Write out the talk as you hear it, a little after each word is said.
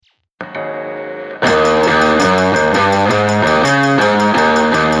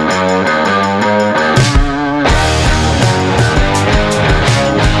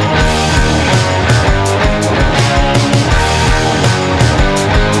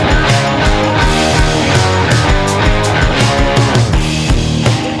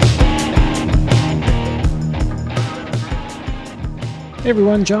Hey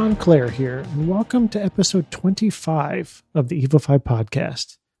everyone, John Clare here, and welcome to episode 25 of the EvoFi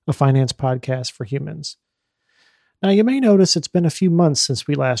podcast, a finance podcast for humans. Now, you may notice it's been a few months since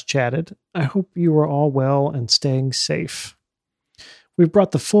we last chatted. I hope you are all well and staying safe. We've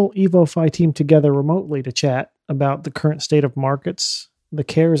brought the full EvoFi team together remotely to chat about the current state of markets, the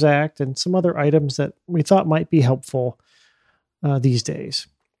CARES Act, and some other items that we thought might be helpful these days.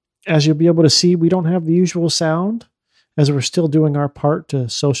 As you'll be able to see, we don't have the usual sound, as we're still doing our part to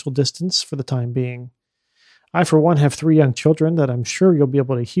social distance for the time being. I, for one, have 3 young children that I'm sure you'll be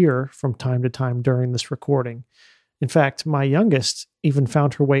able to hear from time to time during this recording. In fact, my youngest even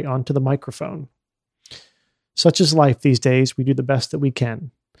found her way onto the microphone. Such is life these days. We do the best that we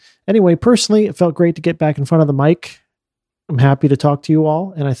can. Anyway, personally, it felt great to get back in front of the mic. I'm happy to talk to you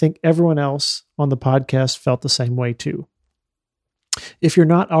all, and I think everyone else on the podcast felt the same way too. If you're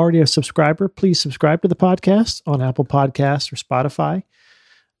not already a subscriber, please subscribe to the podcast on Apple Podcasts or Spotify.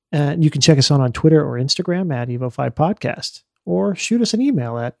 And you can check us on Twitter or Instagram at EvoFi Podcast, or shoot us an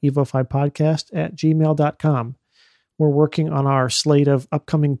email at evofipodcast@gmail.com. We're working on our slate of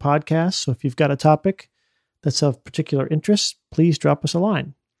upcoming podcasts, so if you've got a topic that's of particular interest, please drop us a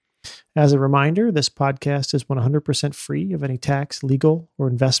line. As a reminder, this podcast is 100% free of any tax, legal, or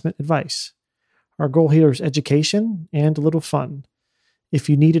investment advice. Our goal here is education and a little fun. If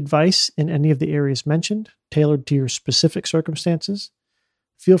you need advice in any of the areas mentioned, tailored to your specific circumstances,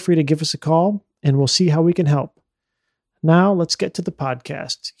 feel free to give us a call and we'll see how we can help. Now let's get to the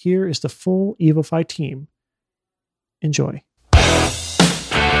podcast. Here is the full EvoFi team. Enjoy.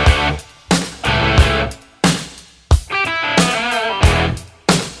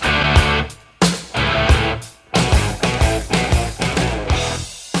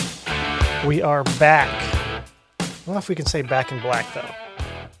 We are back. I don't know if we can say back in black, though.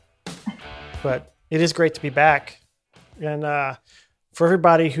 But it is great to be back. And for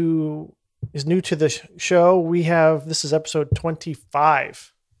everybody who is new to the show, this is episode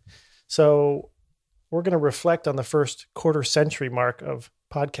 25. So we're going to reflect on the first quarter century mark of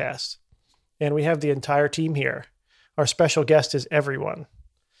podcasts. And we have the entire team here. Our special guest is everyone.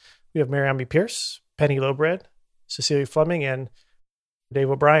 We have Mariammy Pierce, Penny Lowbred, Cecilia Fleming, and Dave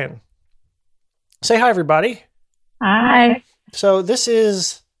O'Brien. Say hi, everybody. Hi. So this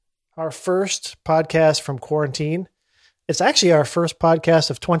is our first podcast from quarantine. It's actually our first podcast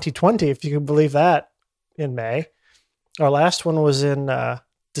of 2020, if you can believe that, in May. Our last one was in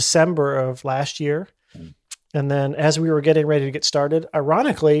December of last year. And then as we were getting ready to get started,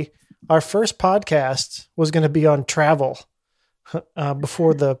 ironically, our first podcast was going to be on travel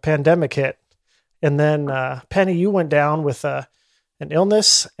before the pandemic hit. And then, Penny, you went down with an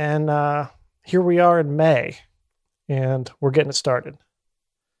illness, and here we are in May. And we're getting it started.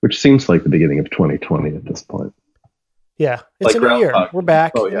 Which seems like the beginning of 2020 at this point. Yeah, it's a new year. We're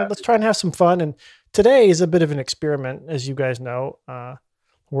back. Oh, yeah. Let's try and have some fun. And today is a bit of an experiment, as you guys know.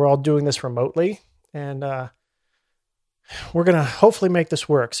 We're all doing this remotely, and we're going to hopefully make this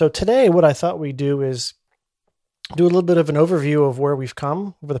work. So today, what I thought we'd do is do a little bit of an overview of where we've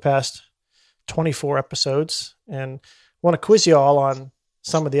come over the past 24 episodes, and want to quiz you all on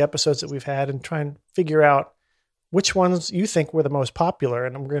some of the episodes that we've had and try and figure out which ones you think were the most popular.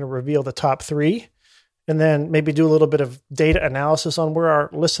 And I'm going to reveal the top 3 and then maybe do a little bit of data analysis on where our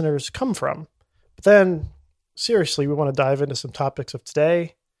listeners come from. But then seriously, we want to dive into some topics of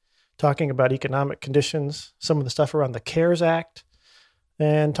today, talking about economic conditions, some of the stuff around the CARES Act,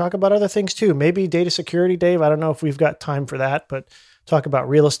 and talk about other things too. Maybe data security, Dave. I don't know if we've got time for that, but talk about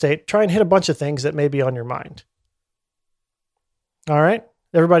real estate, try and hit a bunch of things that may be on your mind. All right.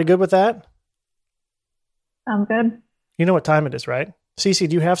 Everybody good with that? Sounds good. You know what time it is, right? Cece,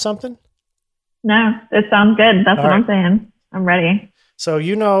 do you have something? No, it sounds good. That's all what right. I'm saying. I'm ready. So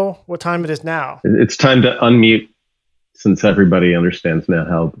you know what time it is now. It's time to unmute, since everybody understands now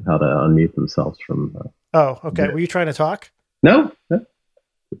how to unmute themselves from... Oh, okay. Were you trying to talk? No.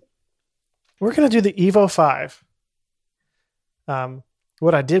 We're going to do the Evo 5.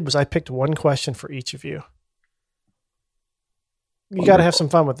 What I did was I picked one question for each of you. You got to have some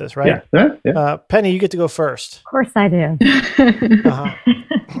fun with this, right? Yeah. Penny, you get to go first. Of course I do.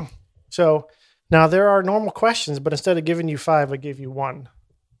 So now there are normal questions, but instead of giving you 5, I gave you 1.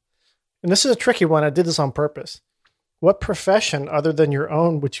 And this is a tricky one. I did this on purpose. What profession other than your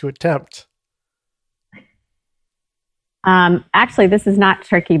own would you attempt? Actually, this is not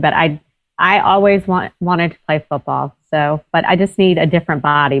tricky, but I always wanted to play football. So, but I just need a different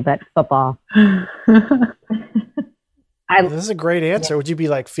body, but football. This is a great answer. Yeah. Would you be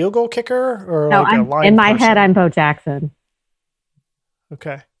like field goal kicker or no, like a line in my person? head, I'm Bo Jackson.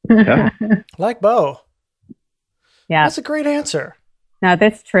 Okay. Yeah. Like Bo. Yeah. That's a great answer. No,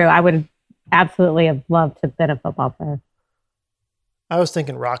 that's true. I would absolutely have loved to have been a football player. I was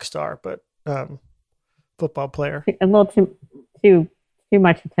thinking rock star, but football player. A little too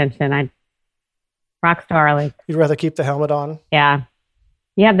much attention. Rock star, like, You'd rather keep the helmet on? yeah.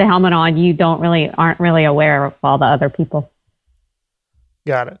 You have the helmet on, you aren't really aware of all the other people.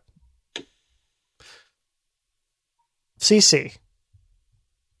 Got it. Cece,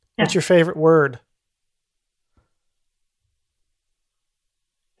 what's your favorite word?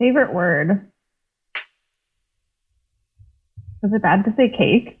 Favorite word? Is it bad to say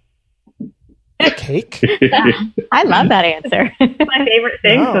cake? Cake? I love that answer. It's my favorite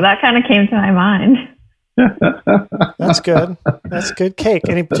thing, so that kind of came to my mind. That's good. That's good. Cake.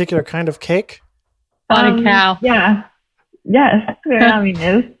 Any particular kind of cake? Spotted cow. Yeah. Yes. I mean,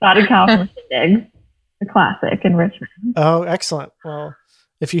 it was spotted cow from Shindig, the classic in Richmond. Oh, excellent. Well,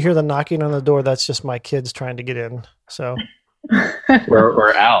 if you hear the knocking on the door, that's just my kids trying to get in. So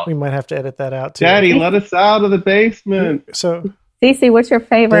we're out. We might have to edit that out too. Daddy, let us out of the basement. So, Cece, what's your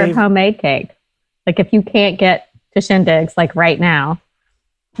favorite Dave, homemade cake? Like, if you can't get to Shindig's, like right now,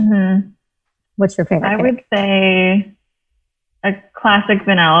 what's your favorite I cake? would say a classic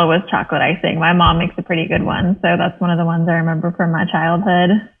vanilla with chocolate icing. My mom makes a pretty good one, so that's one of the ones I remember from my childhood.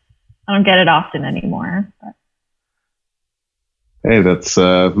 I don't get it often anymore. But. Hey, that's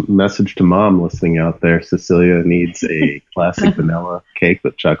a message to mom listening out there. Cecilia needs a classic vanilla cake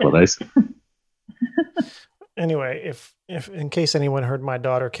with chocolate icing. Anyway, if in case anyone heard my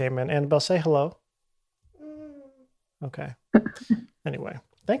daughter came in, Annabelle, say hello. Okay. Anyway,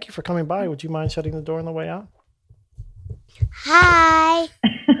 thank you for coming by. Would you mind shutting the door on the way out? Hi.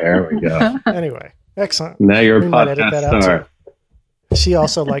 There we go. Anyway, excellent. Now you're a We might edit podcast that out, star. too. She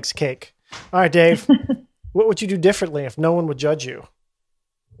also likes cake. All right, Dave. What would you do differently if no one would judge you?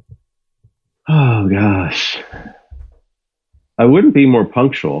 Oh, gosh. I wouldn't be more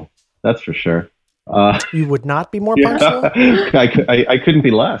punctual. That's for sure. You would not be more yeah, punctual? I couldn't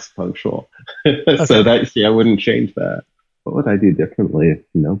be less punctual. So I wouldn't change that. What would I do differently if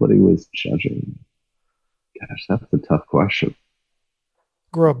nobody was judging me? Gosh, that's a tough question.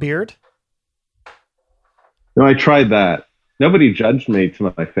 Grow a beard? No, I tried that. Nobody judged me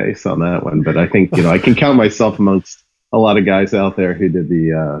to my face on that one, but I think, I can count myself amongst a lot of guys out there who did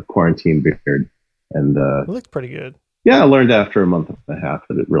the quarantine beard. And It looked pretty good. yeah, I learned after a month and a half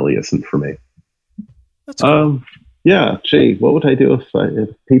that it really isn't for me. That's cool. Yeah, gee, what would I do if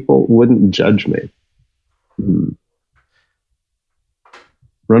people wouldn't judge me?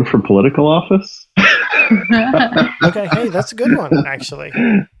 Run for political office? Okay, hey, that's a good one, actually.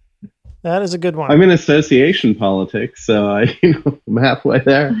 That is a good one. I'm in association politics, so I'm halfway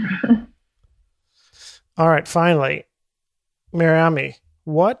there. All right, finally, Mariami,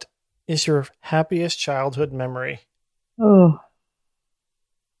 what is your happiest childhood memory? Oh.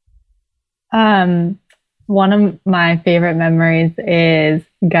 One of my favorite memories is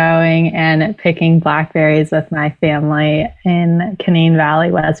going and picking blackberries with my family in Canaan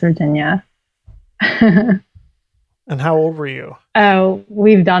Valley, West Virginia. And how old were you? Oh,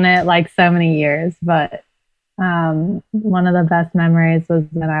 we've done it like so many years, but one of the best memories was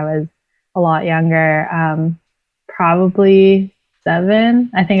when I was a lot younger, probably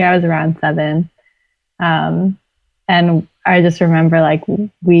 7. I think I was around 7. And I just remember like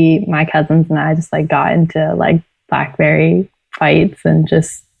my cousins and I just like got into like blackberry fights and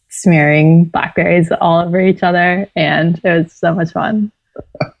just smearing blackberries all over each other. And it was so much fun.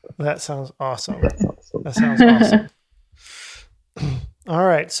 That sounds awesome. That's awesome. That sounds awesome. All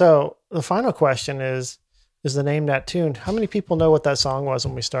right. So the final question is the name that tune? How many people know what that song was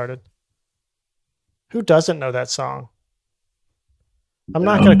when we started? Who doesn't know that song? I'm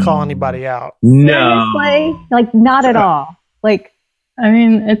not going to call anybody out. No. Seriously? Like, not at all. Like, I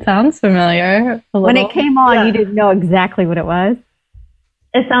mean, it sounds familiar. when it came on, you didn't know exactly what it was?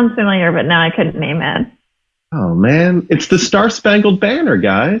 It sounds familiar, but now I couldn't name it. Oh, man. It's the Star Spangled Banner,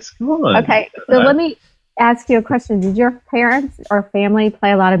 guys. Come on. Okay, so let me ask you a question. Did your parents or family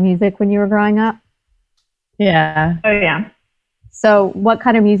play a lot of music when you were growing up? Yeah. Oh, yeah. So what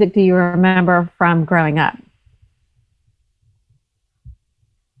kind of music do you remember from growing up?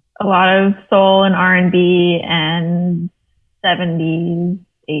 A lot of soul and R&B and 70s,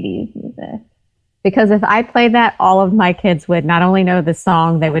 80s music. Because if I played that, all of my kids would not only know the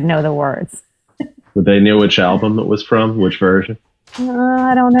song, they would know the words. Would they know which album it was from? Which version?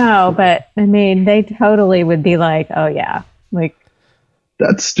 I don't know, but I mean, they totally would be like, oh yeah. Like,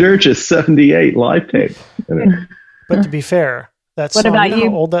 That's Sturgis 78 live tape. But to be fair, that What song, about you know you?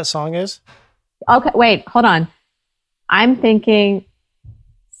 how old that song is? okay, wait, hold on. I'm thinking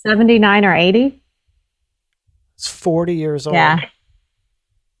 79 or 80. It's 40 years old. Yeah.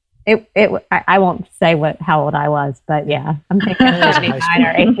 I won't say how old I was, but yeah, I'm thinking 79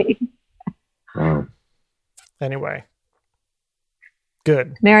 or 80. Wow. Anyway,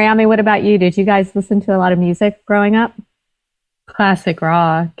 good. Mariami, what about you? Did you guys listen to a lot of music growing up? Classic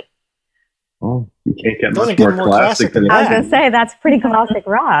rock. Oh, you can't get Doesn't much get more more classic classic than than I was that. going to say, that's pretty classic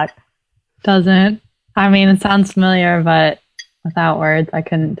rock. Doesn't. I mean, it sounds familiar, but without words, I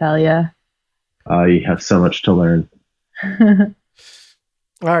couldn't tell you. You have so much to learn.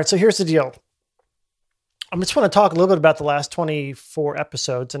 All right, so here's the deal. I just want to talk a little bit about the last 24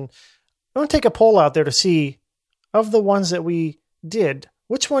 episodes, and I'm going to take a poll out there to see, of the ones that we did,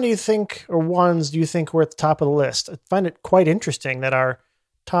 which one do you think, or ones do you think were at the top of the list? I find it quite interesting that our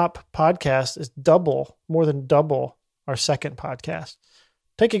top podcast is more than double our second podcast.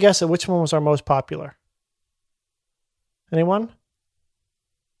 Take a guess at which one was our most popular. Anyone?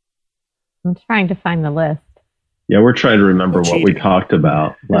 I'm trying to find the list. Yeah, we're trying to remember We're what we cheating. talked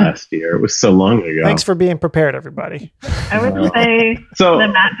about last year. It was so long ago. Thanks for being prepared, everybody. I would say So the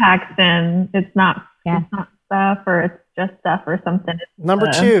Matt Paxton. It's not stuff, or it's just stuff, or something.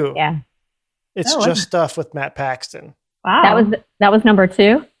 Number 2, Yeah. it's Oh, just stuff with Matt Paxton. Wow, That was number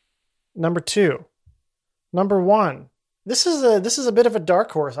 2. Number 2. Number 1. This is a bit of a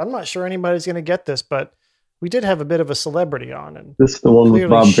dark horse. I'm not sure anybody's going to get this, but we did have a bit of a celebrity on, and this is the one with clearly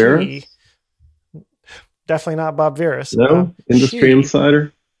Bob she- Veras? Definitely not Bob Veras. No? Industry she,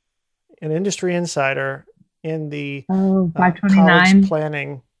 Insider? an industry insider in the Oh, college 529.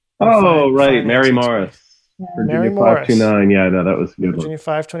 planning. Oh, right. finance Mary space. Morris. Virginia Mary Morris. 529. Yeah, no, that was a good Virginia one.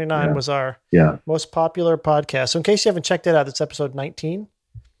 529 Yeah. was our Yeah. most popular podcast. So in case you haven't checked it out, it's episode 19.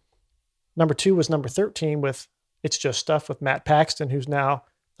 Number 2 was number 13 with It's Just Stuff with Matt Paxton, who's now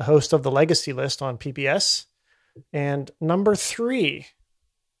the host of the Legacy List on PBS. And number 3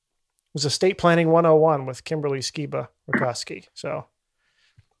 was Estate Planning 101 with Kimberly Skiba Rokoski. So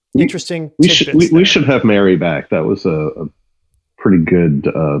interesting. We tidbits should we there. should have Mary back. That was a pretty good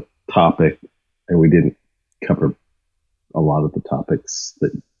topic, and we didn't cover a lot of the topics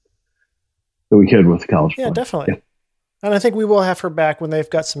that we could with college. Yeah, Plan. definitely. Yeah. And I think we will have her back when they've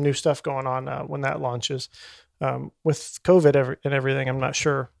got some new stuff going on when that launches. With COVID and everything, I'm not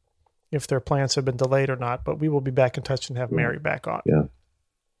sure if their plans have been delayed or not, but we will be back in touch and have Mary back on. Yeah.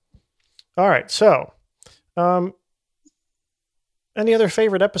 All right. So, any other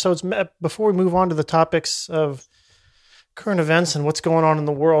favorite episodes before we move on to the topics of current events and what's going on in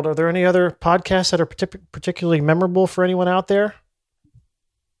the world? Are there any other podcasts that are particularly memorable for anyone out there?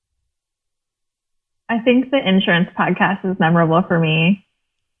 I think the insurance podcast is memorable for me,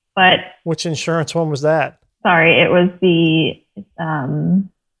 but Which insurance one was that? sorry, it was the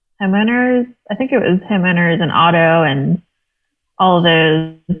homeowners. I think it was homeowners and auto and all of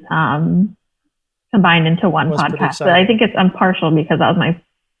those combined into one Was pretty podcast. But exciting. I think I'm partial because that was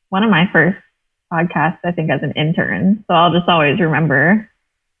one of my first podcasts, I think, as an intern. So I'll just always remember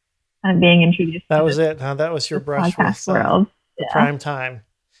being introduced. That to was this it, huh? That was your brush podcast with world. the Yeah. prime time.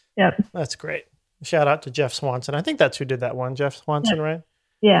 Yep. That's great. Shout out to Jeff Swanson. I think that's who did that one. Jeff Swanson, right?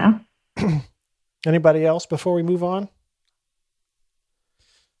 Yeah. Anybody else before we move on?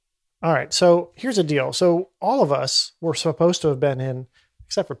 All right. So here's the deal. So all of us were supposed to have been in,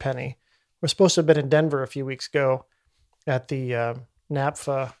 except for Penny, we're supposed to have been in Denver a few weeks ago at the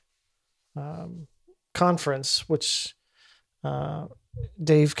NAPFA conference, which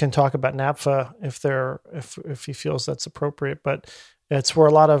Dave can talk about NAPFA if he feels that's appropriate. But it's where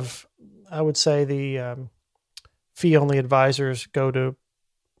a lot of, I would say, the fee-only advisors go to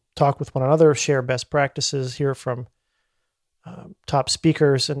talk with one another, share best practices, hear from top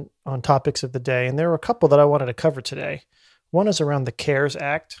speakers and on topics of the day. And there were a couple that I wanted to cover today. One is around the CARES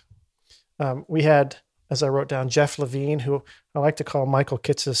Act. We had, as I wrote down, Jeff Levine, who I like to call Michael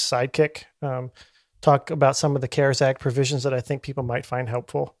Kitz's sidekick, talk about some of the CARES Act provisions that I think people might find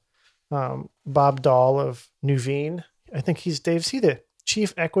helpful. Bob Dahl of Nuveen, I think he's the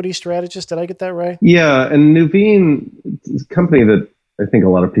chief equity strategist. Did I get that right? Yeah, and Nuveen is a company that I think a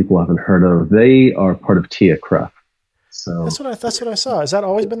lot of people haven't heard of. They are part of TIAA-CREF. So That's what I saw. Has that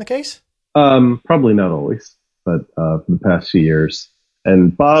always been the case? probably not always, but for the past few years.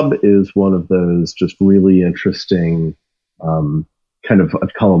 And Bob is one of those just really interesting kind of,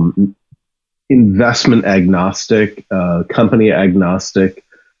 I'd call them investment agnostic, company agnostic,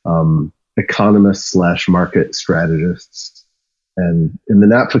 economists / market strategists. And in the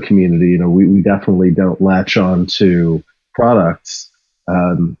NAPFA community, we definitely don't latch on to products.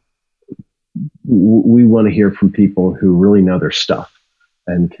 We want to hear from people who really know their stuff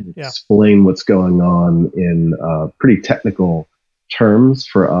and can explain what's going on in pretty technical terms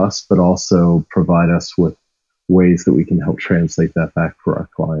for us, but also provide us with ways that we can help translate that back for our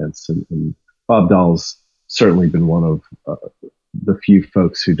clients. And Bob Dahl's certainly been one of the few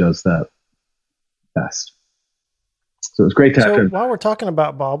folks who does that best. So it's great to have him. While we're talking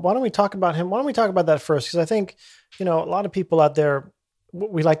about Bob, why don't we talk about him? Why don't we talk about that first? Because I think, a lot of people out there,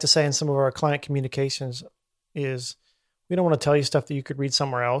 what we like to say in some of our client communications is we don't want to tell you stuff that you could read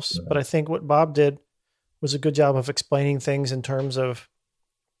somewhere else. Right. But I think what Bob did was a good job of explaining things in terms of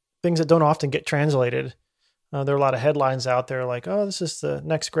things that don't often get translated. There are a lot of headlines out there like, oh, this is the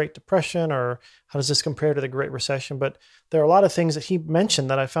next Great Depression, or how does this compare to the Great Recession? But there are a lot of things that he mentioned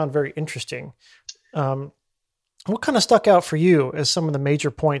that I found very interesting. What kind of stuck out for you as some of the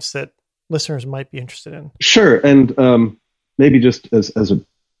major points that listeners might be interested in? Sure. And maybe just as a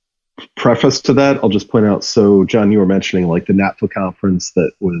preface to that, I'll just point out, so John, you were mentioning like the NAPFA conference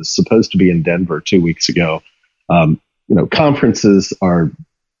that was supposed to be in Denver 2 weeks ago. Conferences are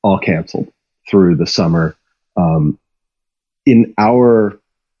all canceled through the summer. In our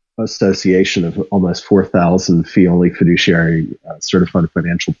association of almost 4,000 fee-only fiduciary certified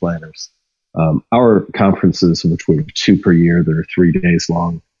financial planners, our conferences, which we have 2 per year that are 3 days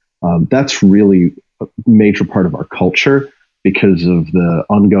long, that's really a major part of our culture because of the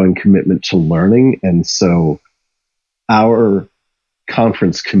ongoing commitment to learning. And so our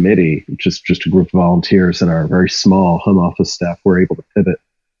conference committee, which is just a group of volunteers and our very small home office staff, were able to pivot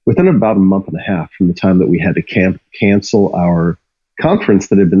within about a month and a half from the time that we had to cancel our conference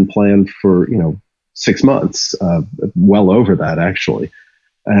that had been planned for 6 months, well over that actually,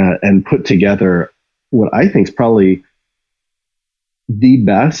 and put together what I think is probably the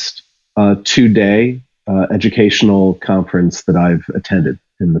best 2-day educational conference that I've attended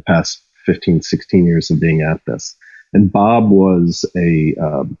in the past 15, 16 years of being at this. And Bob was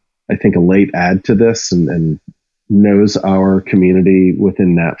I think a late add to this and knows our community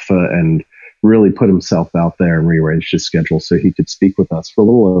within NAPFA and really put himself out there and rearranged his schedule so he could speak with us for a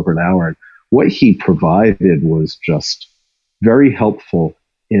little over an hour. And what he provided was just very helpful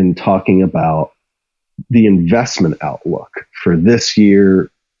in talking about the investment outlook for this year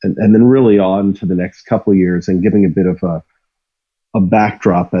and then really on to the next couple of years, and giving a bit of a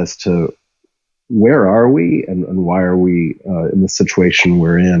backdrop as to where are we and why are we in the situation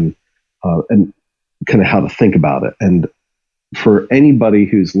we're in, and kind of how to think about it. And for anybody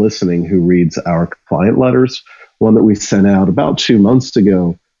who's listening who reads our client letters, one that we sent out about 2 months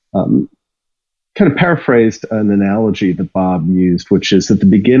ago, kind of paraphrased an analogy that Bob used, which is at the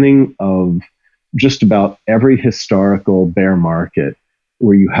beginning of just about every historical bear market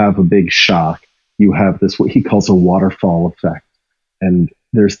where you have a big shock, you have this, what he calls a waterfall effect. And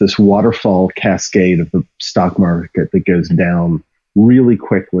there's this waterfall cascade of the stock market that goes down really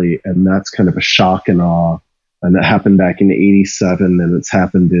quickly. And that's kind of a shock and awe. And that happened back in '87, and it's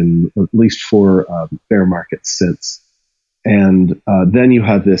happened in at least 4 bear markets since. And then you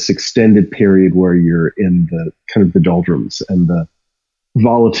have this extended period where you're in the kind of the doldrums, and the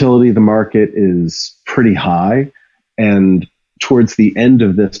volatility of the market is pretty high. And towards the end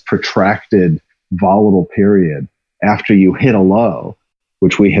of this protracted volatile period, after you hit a low,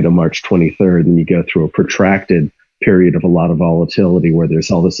 which we hit on March 23rd, and you go through a protracted period of a lot of volatility where there's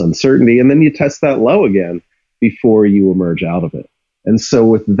all this uncertainty, and then you test that low again before you emerge out of it. And so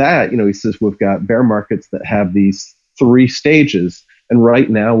with that, he says we've got bear markets that have these 3 stages, and right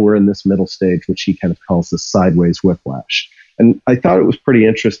now we're in this middle stage, which he kind of calls the sideways whiplash. And I thought it was pretty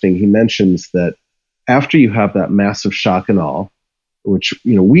interesting. He mentions that after you have that massive shock and awe, which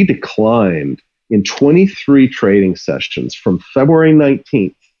we declined in 23 trading sessions from February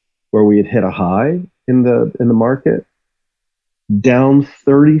 19th, where we had hit a high in the market, down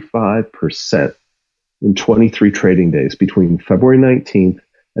 35% in 23 trading days between February 19th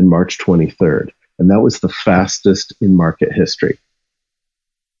and March 23rd. And that was the fastest in market history.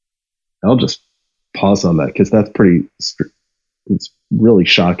 I'll just pause on that because that's it's really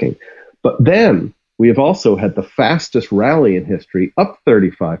shocking. But then we have also had the fastest rally in history, up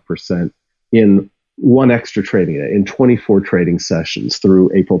 35% in 1 extra trading day, in 24 trading sessions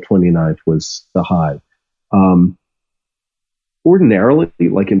through April 29th was the high. Ordinarily,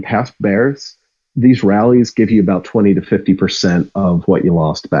 like in past bears, these rallies give you about 20 to 50% of what you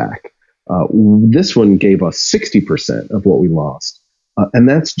lost back. This one gave us 60% of what we lost. And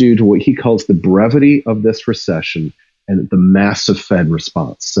that's due to what he calls the brevity of this recession and the massive Fed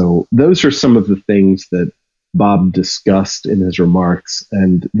response. So those are some of the things that Bob discussed in his remarks.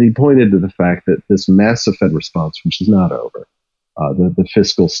 And they pointed to the fact that this massive Fed response, which is not over, the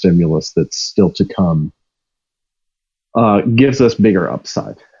fiscal stimulus that's still to come, gives us bigger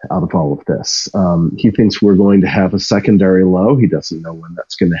upside. out of all of this. He thinks we're going to have a secondary low. He doesn't know when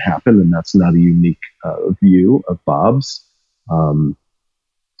that's going to happen, and that's not a unique view of Bob's.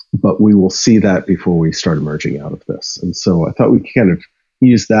 But we will see that before we start emerging out of this. And so I thought we could kind of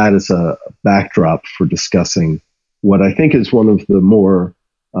use that as a backdrop for discussing what I think is one of the more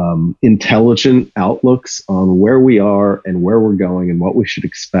intelligent outlooks on where we are and where we're going and what we should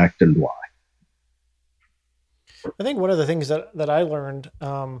expect and why. I think one of the things that I learned,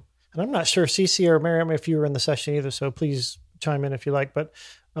 and I'm not sure, Cece or Miriam, if you were in the session either, so please chime in if you like, but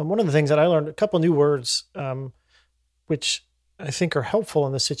one of the things that I learned, a couple new words, which I think are helpful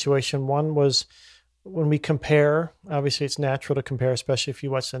in this situation. One was when we compare, obviously it's natural to compare, especially if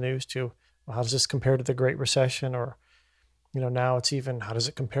you watch the news, to, well, how does this compare to the Great Recession? Or, now it's even, how does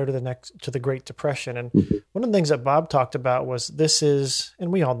it compare to the Great Depression? And one of the things that Bob talked about was this is,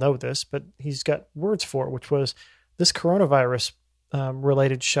 and we all know this, but he's got words for it, which was this coronavirus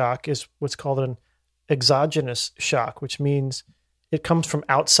related shock is what's called an exogenous shock, which means it comes from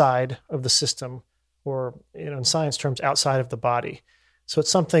outside of the system, or in science terms, outside of the body. So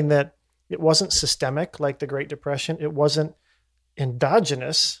it's something that it wasn't systemic like the Great Depression. It wasn't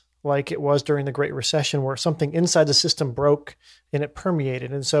endogenous like it was during the Great Recession, where something inside the system broke and it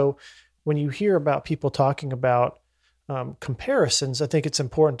permeated. And so when you hear about people talking about comparisons, I think it's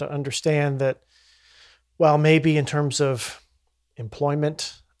important to understand that, well, maybe in terms of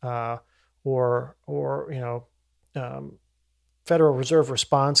employment or Federal Reserve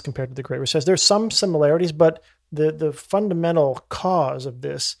response compared to the Great Recession, there's some similarities, but the fundamental cause of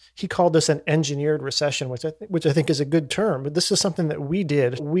this, he called this an engineered recession, which I think is a good term. But this is something that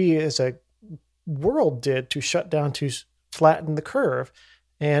we as a world did to shut down, to flatten the curve,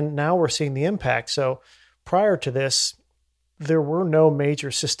 and now we're seeing the impact. So prior to this, there were no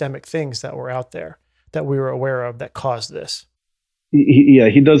major systemic things that were out there that we were aware of that caused this.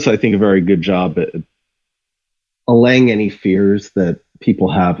 He does, I think, a very good job at allaying any fears that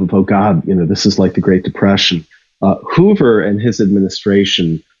people have of, oh God, this is like the Great Depression. Hoover and his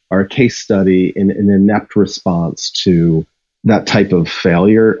administration are a case study in an inept response to that type of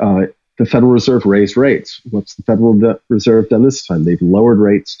failure. The Federal Reserve raised rates. What's the Federal Reserve done this time? They've lowered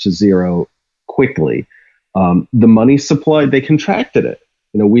rates to zero quickly. The money supply, they contracted it.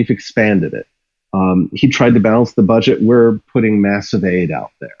 We've expanded it. He tried to balance the budget. We're putting massive aid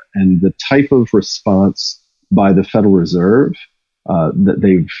out there. And the type of response by the Federal Reserve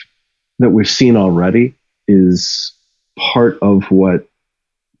that we've seen already is part of what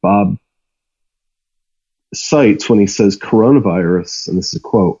Bob cites when he says coronavirus, and this is a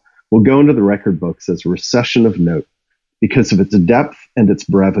quote, will go into the record books as a recession of note because of its depth and its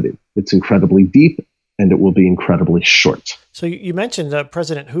brevity. It's incredibly deep, and it will be incredibly short. So you mentioned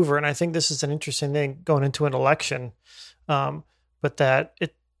President Hoover, and I think this is an interesting thing going into an election, but that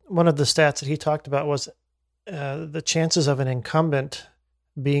one of the stats that he talked about was the chances of an incumbent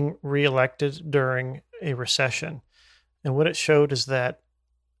being reelected during a recession. And what it showed is that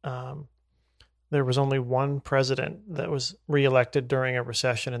there was only one president that was reelected during a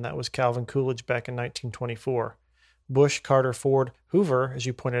recession, and that was Calvin Coolidge back in 1924. Bush, Carter, Ford, Hoover, as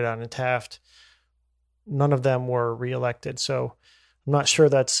you pointed out, and Taft, none of them were reelected. So I'm not sure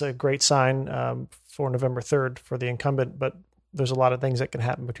that's a great sign for November 3rd for the incumbent, but there's a lot of things that can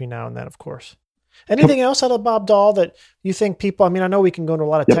happen between now and then, of course. Anything else out of Bob Dahl that you think people, I know we can go into a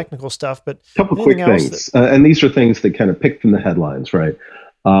lot of technical stuff, but a couple quick things. And these are things that kind of pick from the headlines, right?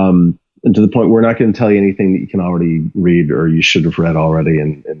 And to the point, we're not going to tell you anything that you can already read or you should have read already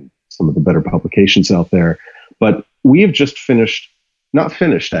in some of the better publications out there. But we have just not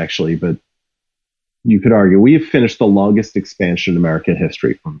finished actually, but you could argue we have finished the longest expansion in American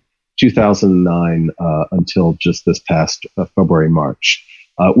history from 2009 until just this past February, March.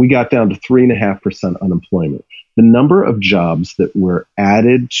 We got down to 3.5% unemployment. The number of jobs that were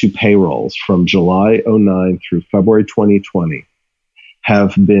added to payrolls from July 2009 through February 2020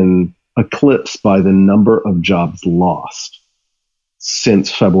 have been eclipsed by the number of jobs lost since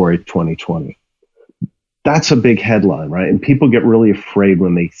February 2020. That's a big headline, right? And people get really afraid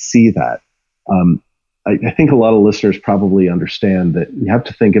when they see that. I think a lot of listeners probably understand that you have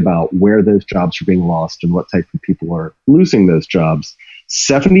to think about where those jobs are being lost and what type of people are losing those jobs.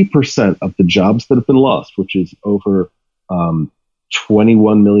 70% of the jobs that have been lost, which is over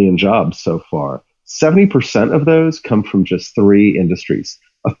 21 million jobs so far, 70% of those come from just three industries.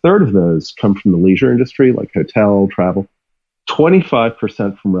 A third of those come from the leisure industry, like hotel, travel,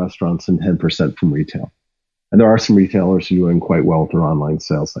 25% from restaurants, and 10% from retail. And there are some retailers who are doing quite well with their online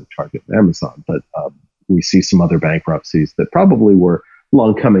sales, like Target and Amazon, but we see some other bankruptcies that probably were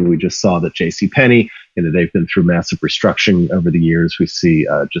long coming. We just saw that JCPenney, they've been through massive restructuring over the years. We see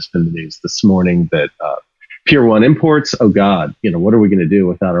just in the news this morning that Pier 1 Imports, oh God, what are we going to do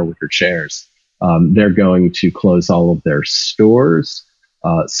without our wicker chairs? They're going to close all of their stores.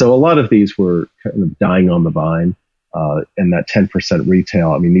 So a lot of these were kind of dying on the vine. And that 10%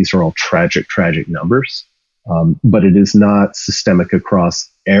 retail, these are all tragic, tragic numbers. But it is not systemic across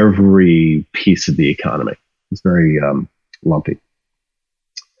every piece of the economy. It's very lumpy.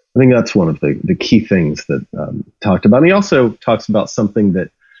 I think that's one of the key things that talked about. And he also talks about something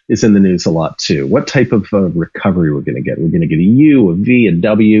that is in the news a lot too. What type of recovery we're going to get? We're going to get a U, a V, a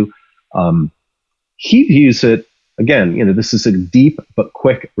W. He views it, again, this is a deep but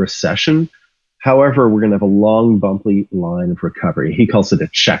quick recession. However, we're going to have a long, bumpy line of recovery. He calls it a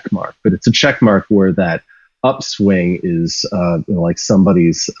check mark, but it's a check mark where that upswing is like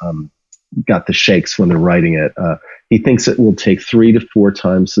somebody's got the shakes when they're writing it. He thinks it will take 3 to 4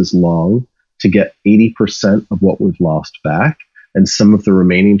 times as long to get 80% of what we've lost back. And some of the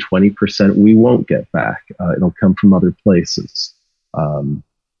remaining 20% we won't get back. It'll come from other places.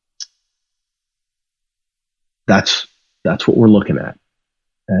 That's what we're looking at.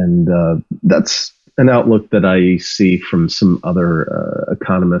 And that's an outlook that I see from some other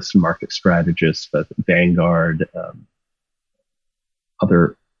economists and market strategists, but Vanguard,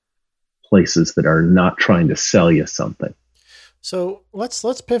 other places that are not trying to sell you something. So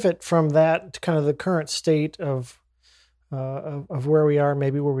let's pivot from that to kind of the current state of where we are,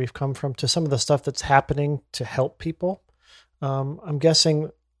 maybe where we've come from, to some of the stuff that's happening to help people. I'm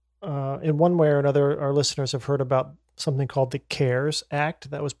guessing in one way or another, our listeners have heard about something called the CARES Act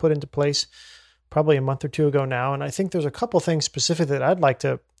that was put into place probably a month or two ago now. And I think there's a couple things specifically that I'd like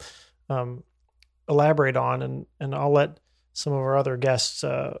to elaborate on, and I'll let some of our other guests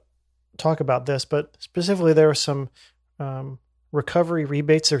talk about this. But specifically, there are some recovery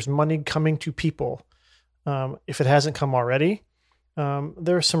rebates. There's money coming to people if it hasn't come already.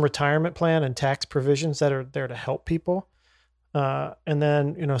 There's some retirement plan and tax provisions that are there to help people. And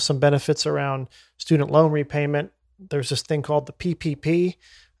then, some benefits around student loan repayment. There's this thing called the PPP.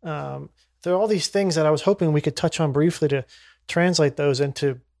 There are all these things that I was hoping we could touch on briefly to translate those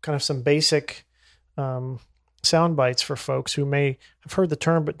into kind of some basic sound bites for folks who may have heard the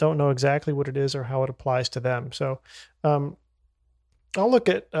term but don't know exactly what it is or how it applies to them. So I'll look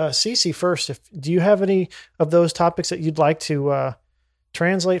at Cece first. Do you have any of those topics that you'd like to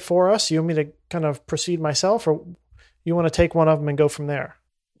translate for us? You want me to kind of proceed myself, or you want to take one of them and go from there?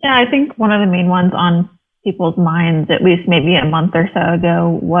 Yeah, I think one of the main ones on people's minds, at least maybe a month or so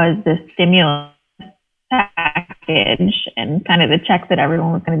ago, was the stimulus package and kind of the check that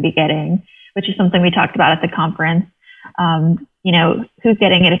everyone was going to be getting, which is something we talked about at the conference. Who's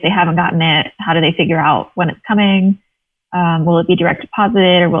getting it if they haven't gotten it? How do they figure out when it's coming? Will it be direct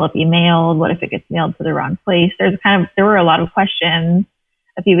deposited or will it be mailed? What if it gets mailed to the wrong place? There were a lot of questions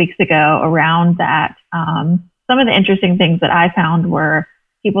a few weeks ago around that. Some of the interesting things that I found were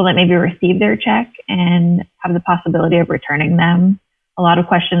people that maybe received their check and have the possibility of returning them. A lot of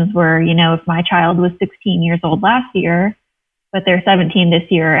questions were, if my child was 16 years old last year, but they're 17 this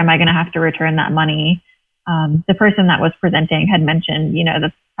year, am I going to have to return that money? The person that was presenting had mentioned,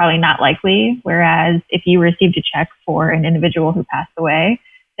 that's probably not likely. Whereas if you received a check for an individual who passed away,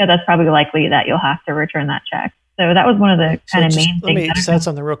 that's probably likely that you'll have to return that check. So that was one of the kind of main things. Let me just add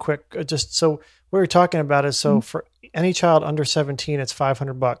something real quick. Just so what we're talking about is, for any child under 17, it's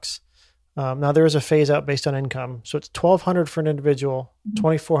 $500. Now there is a phase out based on income. So it's $1,200 for an individual,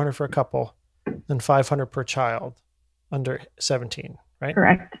 $2,400 for a couple, and $500 per child under 17, right?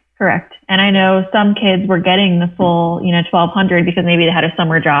 Correct. And I know some kids were getting the full, $1,200 because maybe they had a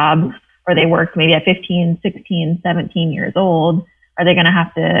summer job or they worked maybe at 15, 16, 17 years old. Are they going to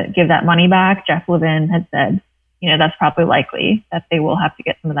have to give that money back? Jeff Levin had said, that's probably likely that they will have to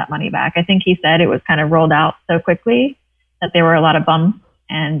get some of that money back. I think he said it was kind of rolled out so quickly that there were a lot of bumps.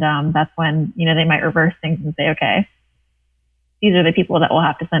 And that's when, they might reverse things and say, okay, these are the people that will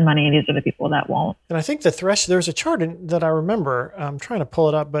have to send money and these are the people that won't. And I think there's a chart that I remember. I'm trying to pull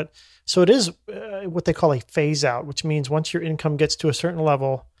it up, but so it is what they call a phase out, which means once your income gets to a certain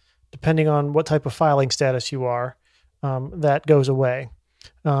level, depending on what type of filing status you are, that goes away.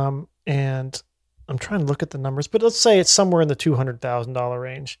 And I'm trying to look at the numbers, but let's say it's somewhere in the $200,000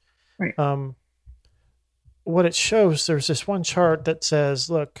 range. Right. What it shows, there's this one chart that says,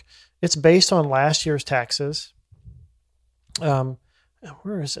 look, it's based on last year's taxes.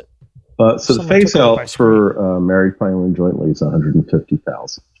 Where is it? So the phase out for married, filing jointly is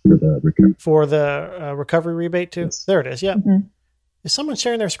 $150,000 for the recovery. For the recovery rebate too? Yes. There it is. Yeah. Mm-hmm. Is someone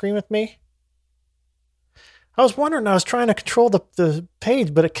sharing their screen with me? I was wondering, I was trying to control the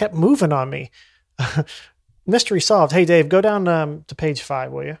page, but it kept moving on me. Mystery solved. Hey, Dave, go down to page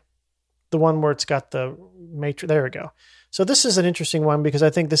 5, will you? The one where it's got the matrix. There we go. So this is an interesting one because I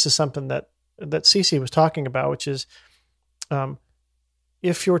think this is something that Cece was talking about, which is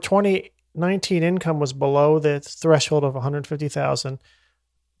if your 2019 income was below the threshold of $150,000,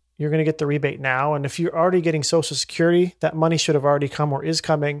 you're going to get the rebate now. And if you're already getting Social Security, that money should have already come or is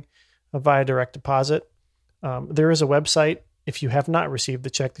coming via direct deposit. There is a website, if you have not received the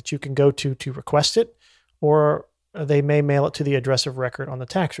check, that you can go to request it, or they may mail it to the address of record on the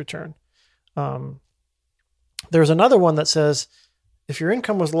tax return. There's another one that says if your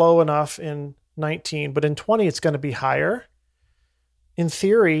income was low enough in 19, but in 20 it's going to be higher. In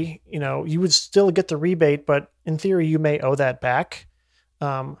theory, you would still get the rebate, but in theory you may owe that back.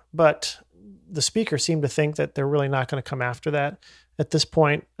 But the speaker seemed to think that they're really not going to come after that at this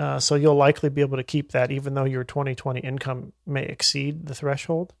point. So you'll likely be able to keep that even though your 2020 income may exceed the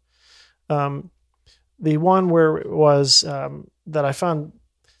threshold. The one where it was that I found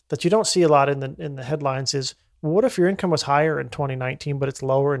that you don't see a lot in the headlines is, well, what if your income was higher in 2019, but it's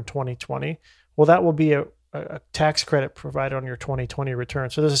lower in 2020? Well, that will be a tax credit provided on your 2020 return.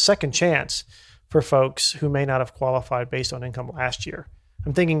 So there's a second chance for folks who may not have qualified based on income last year.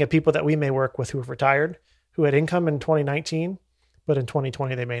 I'm thinking of people that we may work with who have retired, who had income in 2019, but in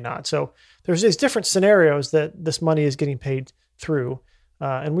 2020 they may not. So there's these different scenarios that this money is getting paid through.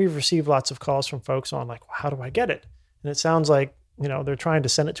 And we've received lots of calls from folks on like, well, how do I get it? And it sounds like, they're trying to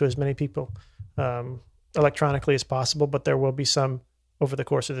send it to as many people electronically as possible, but there will be some over the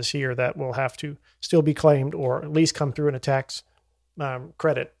course of this year that will have to still be claimed or at least come through in a tax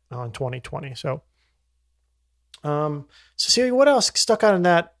credit on 2020. So, Cecilia, what else stuck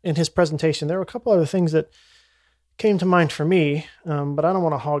out in his presentation? There were a couple other things that came to mind for me, but I don't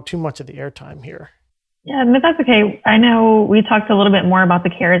want to hog too much of the airtime here. Yeah, but that's okay. I know we talked a little bit more about the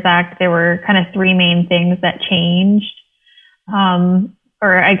CARES Act. There were kind of 3 main things that changed.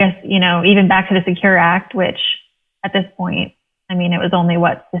 Or I guess, even back to the Secure Act, which at this point, it was only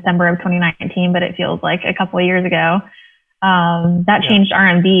December of 2019, but it feels like a couple of years ago. That changed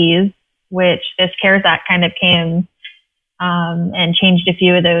RMDs, which this CARES Act kind of came and changed a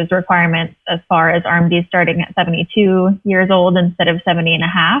few of those requirements as far as RMDs starting at 72 years old instead of 70 and a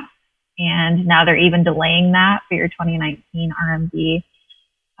half. And now they're even delaying that for your 2019 RMD.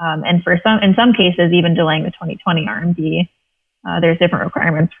 And in some cases, even delaying the 2020 RMD. There's different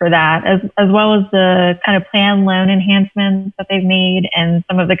requirements for that, as well as the kind of plan loan enhancements that they've made and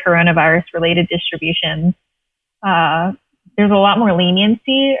some of the coronavirus related distributions. There's a lot more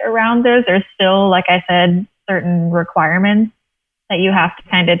leniency around those. There's still, like I said, certain requirements that you have to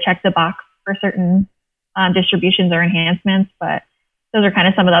kind of check the box for certain distributions or enhancements, but those are kind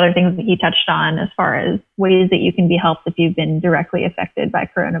of some of the other things that he touched on as far as ways that you can be helped if you've been directly affected by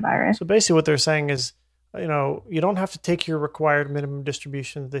coronavirus. So basically what they're saying is, you don't have to take your required minimum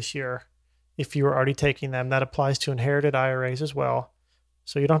distributions this year if you were already taking them. That applies to inherited IRAs as well.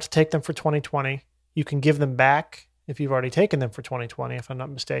 So you don't have to take them for 2020. You can give them back if you've already taken them for 2020, if I'm not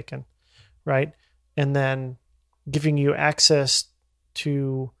mistaken, right? And then giving you access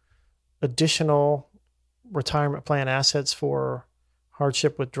to additional retirement plan assets for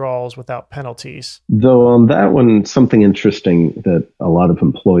hardship withdrawals without penalties. Though on that one, something interesting that a lot of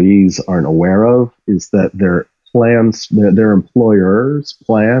employees aren't aware of is that their plans, their employer's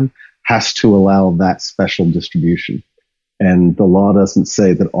plan has to allow that special distribution. And the law doesn't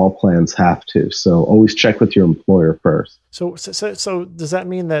say that all plans have to. So always check with your employer first. So does that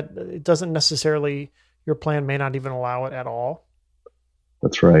mean that it doesn't necessarily, your plan may not even allow it at all?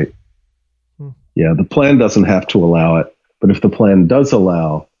 That's right. Yeah, the plan doesn't have to allow it. But if the plan does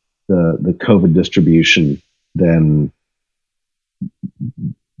allow the COVID distribution, then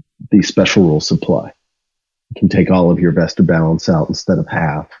these special rules apply. You can take all of your vested balance out instead of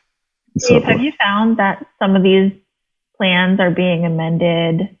half. Dave, have you found that some of these plans are being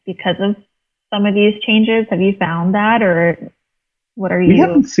amended because of some of these changes? Have you found that, or what are you? We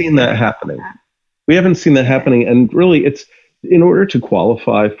haven't seen that happening. We haven't seen that happening. And really, it's in order to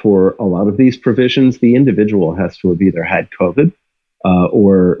qualify for a lot of these provisions, the individual has to have either had COVID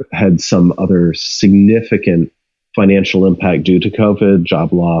or had some other significant financial impact due to COVID,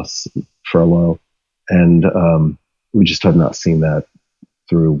 job loss, furlough. And we just have not seen that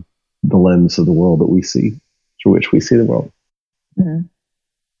through the lens of the world that we see, through which we see the world. Mm-hmm.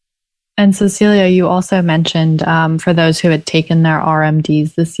 And Cecilia, you also mentioned for those who had taken their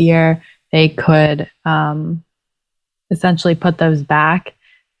RMDs this year, they could essentially put those back.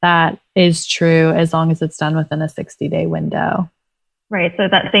 That is true as long as it's done within a 60-day window. Right. So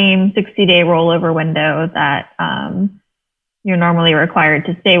that same 60-day rollover window that you're normally required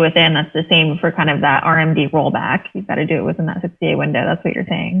to stay within, that's the same for kind of that RMD rollback. You've got to do it within that 60-day window. That's what you're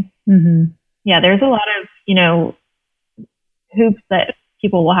saying. Mm-hmm. Yeah, there's a lot of, hoops that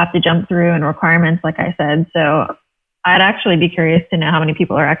people will have to jump through and requirements, like I said. So I'd actually be curious to know how many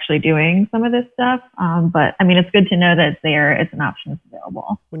people are actually doing some of this stuff. But I mean, it's good to know that it's there. It's an option that's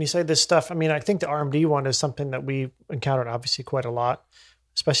available. When you say this stuff, I mean, I think the RMD one is something that we encountered obviously quite a lot,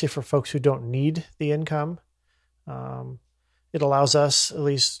 especially for folks who don't need the income. It allows us, at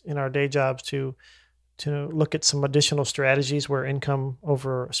least in our day jobs, to look at some additional strategies where income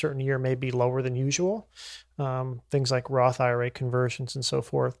over a certain year may be lower than usual. Things like Roth IRA conversions and so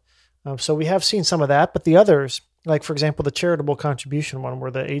forth. So we have seen some of that, but the others, like for example, the charitable contribution one,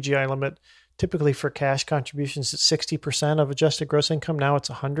 where the AGI limit typically for cash contributions is 60% of adjusted gross income. Now it's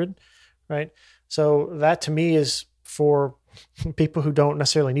 100, right? So that to me is for people who don't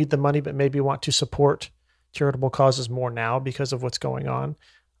necessarily need the money, but maybe want to support charitable causes more now because of what's going on.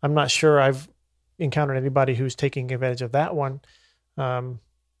 I'm not sure I've encountered anybody who's taking advantage of that one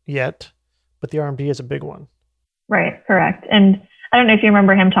yet, but the RMD is a big one. Right, correct. And I don't know if you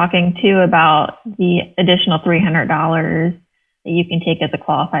remember him talking too about the additional $300 that you can take as a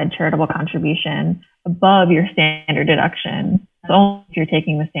qualified charitable contribution above your standard deduction. It's only if you're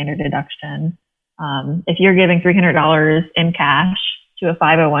taking the standard deduction. If you're giving $300 in cash to a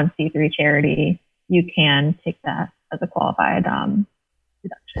 501c3 charity, you can take that as a qualified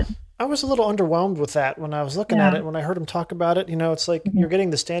deduction. I was a little underwhelmed with that when I was looking at it. When I heard him talk about it, it's like you're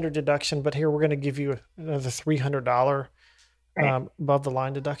getting the standard deduction, but here we're going to give you another $300 above the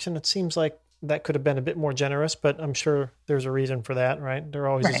line deduction. It seems like that could have been a bit more generous, but I'm sure there's a reason for that, right? There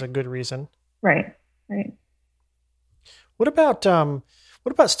always is a good reason. Right. What about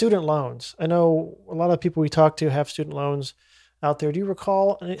student loans? I know a lot of people we talk to have student loans out there. Do you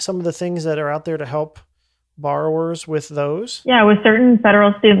recall some of the things that are out there to help borrowers with those? Yeah, with certain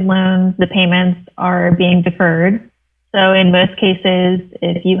federal student loans, the payments are being deferred. So in most cases,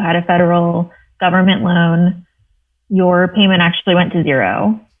 if you had a federal government loan, your payment actually went to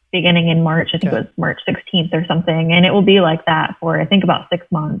zero beginning in March. I think it was March 16th or something. And it will be like that for, I think, about 6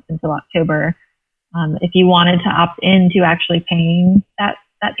 months until October. If you wanted to opt into actually paying that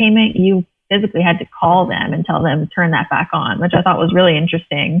payment, you physically had to call them and tell them to turn that back on, which I thought was really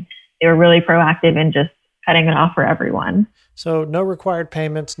interesting. They were really proactive in just cutting it off for everyone. So no required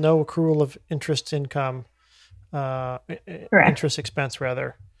payments, no accrual of interest income, interest expense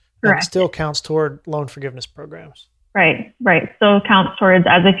rather. Correct. And it still counts toward loan forgiveness programs. Right. Still counts towards,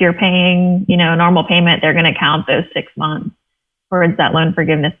 as if you're paying, a normal payment, they're going to count those 6 months towards that loan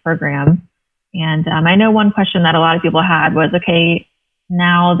forgiveness program. And I know one question that a lot of people had was, okay,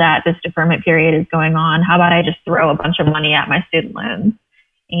 now that this deferment period is going on, how about I just throw a bunch of money at my student loans?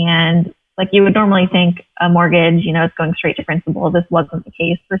 And like you would normally think a mortgage, it's going straight to principal. This wasn't the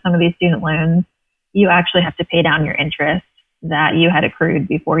case for some of these student loans. You actually have to pay down your interest that you had accrued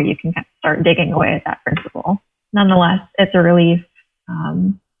before you can start digging away at that principal. Nonetheless, it's a relief,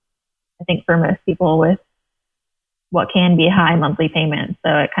 I think, for most people with what can be high monthly payments.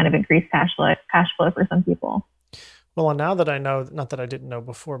 So it kind of increased cash flow for some people. Well, and now that I know, not that I didn't know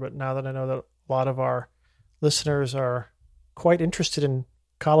before, but now that I know that a lot of our listeners are quite interested in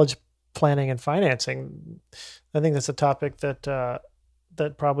college planning and financing, I think that's a topic that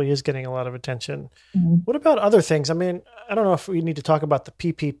probably is getting a lot of attention. Mm-hmm. What about other things? I mean, I don't know if we need to talk about the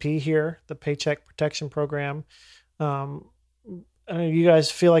PPP here, the Paycheck Protection Program. You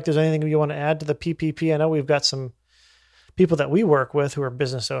guys feel like there's anything you want to add to the PPP? I know we've got some people that we work with who are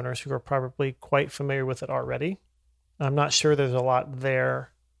business owners who are probably quite familiar with it already. I'm not sure there's a lot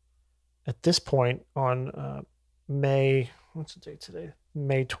there at this point on what's the date today?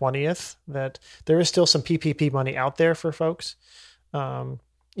 May 20th, that there is still some PPP money out there for folks.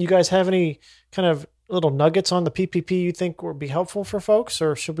 You guys have any kind of little nuggets on the PPP you think would be helpful for folks,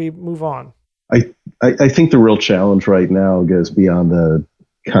 or should we move on? I think the real challenge right now goes beyond the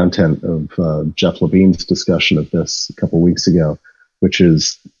content of Jeff Levine's discussion of this a couple of weeks ago, which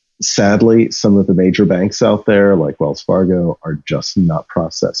is sadly some of the major banks out there, like Wells Fargo, are just not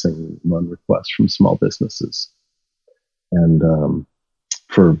processing loan requests from small businesses. And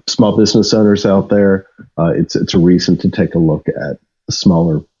for small business owners out there, it's a reason to take a look at a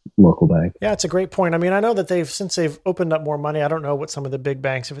smaller local bank. Yeah, it's a great point. I mean, I know that since they've opened up more money, I don't know what some of the big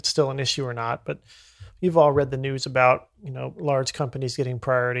banks, if it's still an issue or not, but you've all read the news about, large companies getting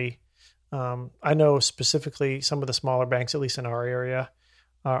priority. I know specifically some of the smaller banks, at least in our area,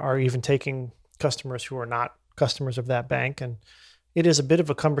 are even taking customers who are not customers of that bank. And it is a bit of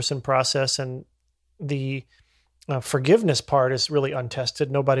a cumbersome process. And the forgiveness part is really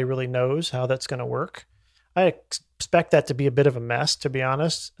untested. Nobody really knows how that's going to work. I expect that to be a bit of a mess, to be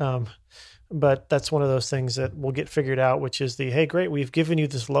honest. But that's one of those things that will get figured out, which is hey, great, we've given you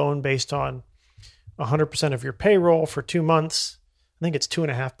this loan based on 100% of your payroll for 2 months. I think it's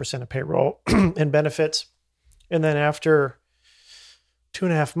 2.5% of payroll and benefits. And then after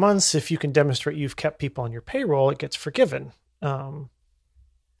 2.5 months, if you can demonstrate you've kept people on your payroll, it gets forgiven.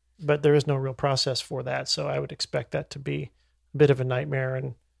 But there is no real process for that. So I would expect that to be a bit of a nightmare,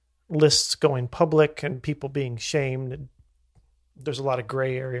 and lists going public and people being shamed. There's a lot of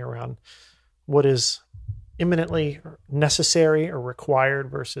gray area around what is imminently necessary or required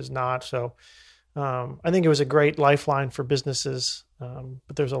versus not. So I think it was a great lifeline for businesses,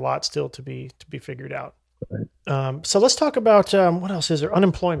 but there's a lot still to be figured out. Right. So let's talk about what else is there?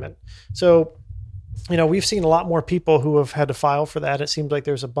 Unemployment. So we've seen a lot more people who have had to file for that. It seems like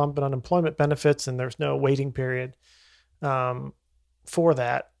there's a bump in unemployment benefits and there's no waiting period for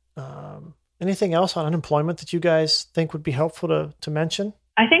that. Anything else on unemployment that you guys think would be helpful to mention?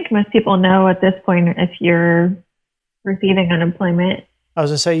 I think most people know at this point if you're receiving unemployment. I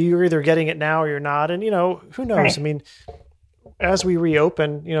was going to say you're either getting it now or you're not. And, who knows? Right. I mean, as we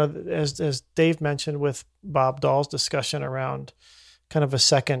reopen, as Dave mentioned with Bob Dahl's discussion around kind of a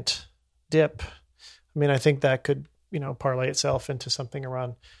second dip, I mean, I think that could, parlay itself into something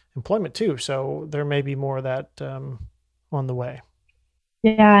around employment too. So there may be more of that on the way.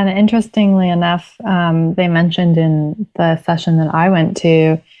 Yeah, and interestingly enough, they mentioned in the session that I went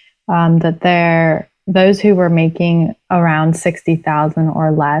to that those who were making around $60,000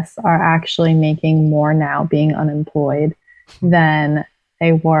 or less are actually making more now being unemployed than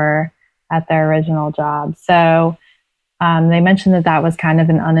they were at their original job. So they mentioned that was kind of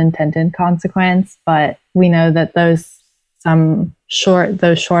an unintended consequence, but we know that those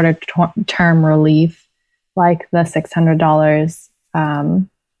shorter term relief, like the $600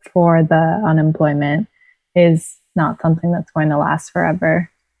 for the unemployment, is not something that's going to last forever.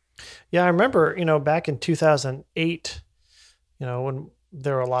 Yeah, I remember, back in 2008, when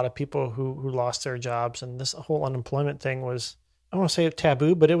there were a lot of people who lost their jobs, and this whole unemployment thing was, I don't want to say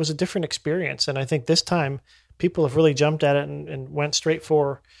taboo, but it was a different experience. And I think this time people have really jumped at it and went straight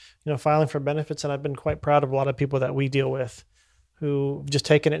for, filing for benefits. And I've been quite proud of a lot of people that we deal with who've just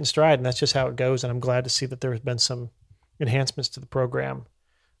taken it in stride, and that's just how it goes. And I'm glad to see that there has been some enhancements to the program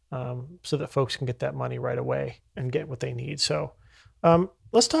so that folks can get that money right away and get what they need. So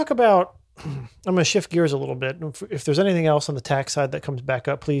let's talk about, I'm going to shift gears a little bit. If there's anything else on the tax side that comes back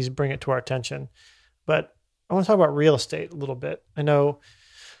up, please bring it to our attention. But I want to talk about real estate a little bit. I know,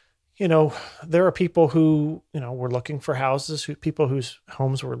 there are people who, were looking for houses, people whose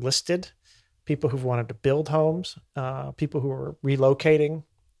homes were listed, people who've wanted to build homes, people who are relocating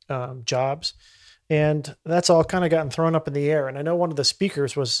jobs. And that's all kind of gotten thrown up in the air. And I know one of the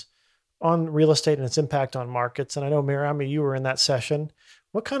speakers was on real estate and its impact on markets. And I know, Miriam, you were in that session.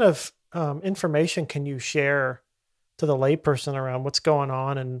 What kind of information can you share to the layperson around what's going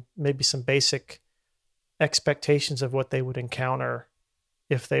on and maybe some basic expectations of what they would encounter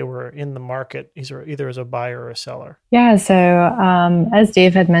if they were in the market, either as a buyer or a seller? Yeah, so as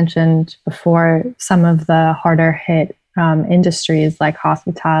Dave had mentioned before, some of the harder hit industries like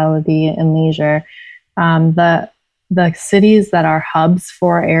hospitality and leisure, the cities that are hubs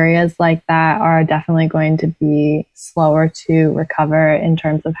for areas like that are definitely going to be slower to recover in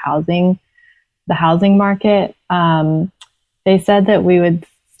terms of housing, the housing market. They said that we would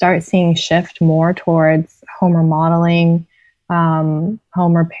start seeing shift more towards home remodeling, home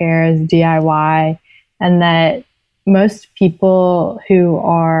repairs, DIY, and that most people who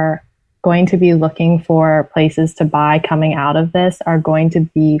are going to be looking for places to buy coming out of this are going to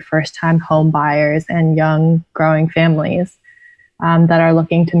be first-time home buyers and young growing families that are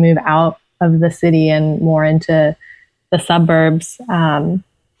looking to move out of the city and more into the suburbs. And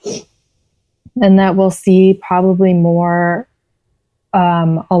that we'll see probably more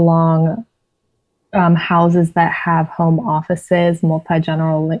along houses that have home offices,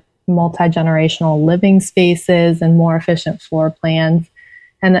 multi-generational living spaces, and more efficient floor plans,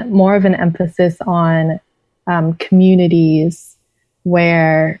 and more of an emphasis on communities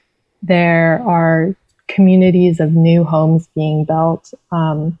where there are communities of new homes being built.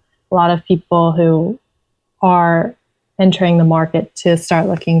 A lot of people who are entering the market to start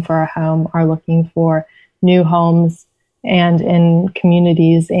looking for a home are looking for new homes and in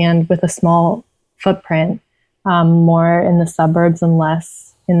communities and with a small footprint, more in the suburbs and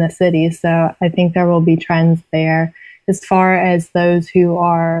less in the city. So I think there will be trends there. As far as those who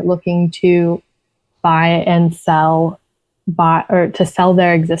are looking to buy and sell, or to sell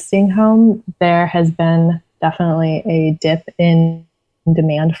their existing home, there has been definitely a dip in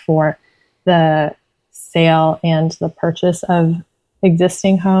demand for the sale and the purchase of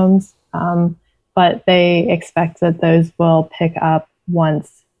existing homes. But they expect that those will pick up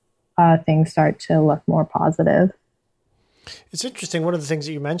once things start to look more positive. It's interesting. One of the things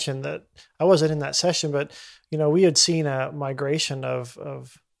that you mentioned that I wasn't in that session, but we had seen a migration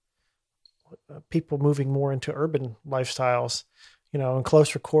of people moving more into urban lifestyles, in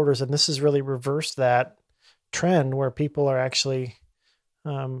closer quarters, and this has really reversed that trend where people are actually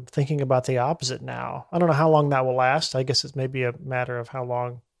thinking about the opposite now. I don't know how long that will last. I guess it's maybe a matter of how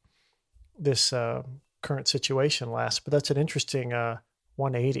long this current situation lasts, but that's an interesting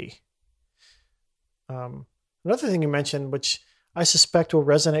 180. Another thing you mentioned, which I suspect will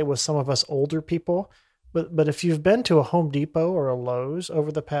resonate with some of us older people, but if you've been to a Home Depot or a Lowe's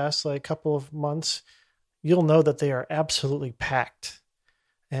over the past couple of months, you'll know that they are absolutely packed.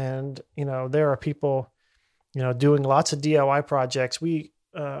 And, there are people, doing lots of DIY projects. We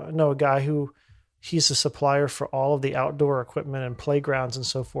know a guy who he's a supplier for all of the outdoor equipment and playgrounds and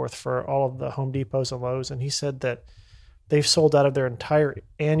so forth for all of the Home Depots and Lowe's. And he said that they've sold out of their entire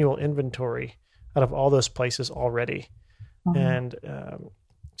annual inventory out of all those places already. Mm-hmm. And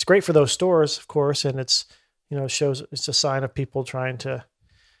it's great for those stores, of course. And it's, shows it's a sign of people trying to,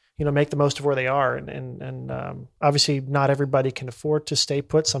 make the most of where they are. And obviously not everybody can afford to stay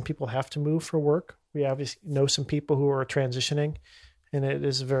put. Some people have to move for work. We obviously know some people who are transitioning, and it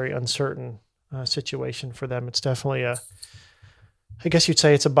is a very uncertain situation for them. It's definitely I guess you'd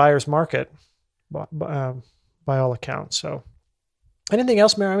say it's a buyer's market by all accounts. So anything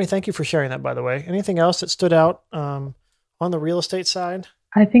else, Mary? I mean, thank you for sharing that, by the way. Anything else that stood out on the real estate side?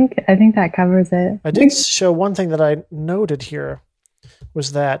 I think that covers it. I did show one thing that I noted here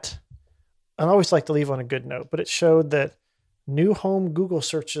was that I always like to leave on a good note, but it showed that new home Google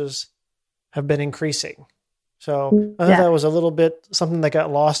searches have been increasing. So I thought that was a little bit something that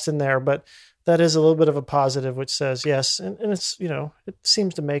got lost in there, but that is a little bit of a positive, which says yes. And it's, it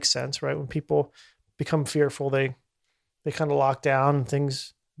seems to make sense, right? When people become fearful, they kind of lock down,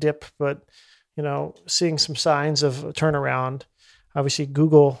 things dip, but, seeing some signs of a turnaround. Obviously,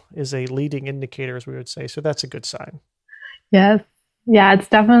 Google is a leading indicator, as we would say. So that's a good sign. Yes. Yeah, it's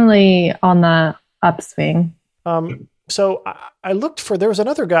definitely on the upswing. So I looked there was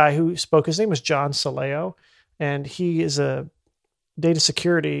another guy who spoke. His name was John Saleo, and he is a data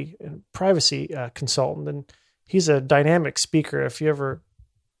security and privacy consultant. And he's a dynamic speaker. If you ever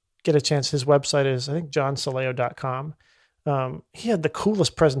get a chance, his website is, I think, johnsaleo.com. He had the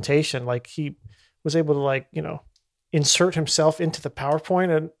coolest presentation. Like he was able to insert himself into the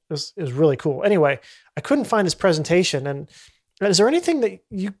PowerPoint, and it was really cool. Anyway, I couldn't find his presentation. And is there anything that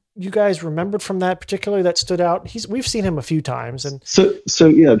you guys remembered from that particularly that stood out? We've seen him a few times. And so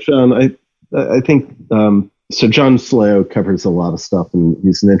yeah, John, I think, so John Saleo covers a lot of stuff, and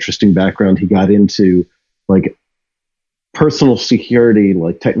he's an interesting background. He got into personal security,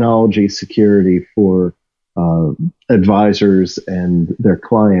 technology security for advisors and their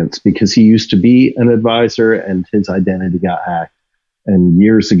clients, because he used to be an advisor and his identity got hacked. And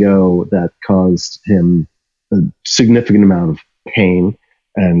years ago, that caused him a significant amount of pain,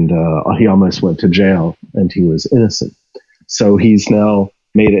 and he almost went to jail, and he was innocent. So he's now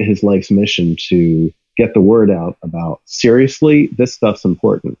made it his life's mission to get the word out about, seriously, this stuff's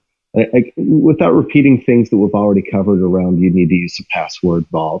important. Without repeating things that we've already covered around, you need to use a password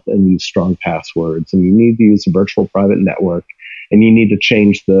vault and use strong passwords, and you need to use a virtual private network, and you need to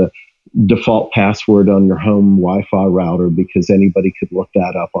change the default password on your home Wi-Fi router because anybody could look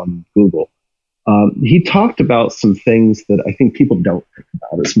that up on Google. He talked about some things that I think people don't think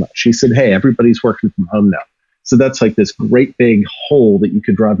about as much. He said, hey, everybody's working from home now. So that's this great big hole that you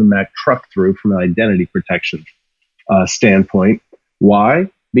could drive a Mack truck through from an identity protection standpoint. Why?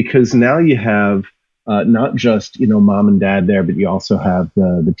 Because now you have not just, mom and dad there, but you also have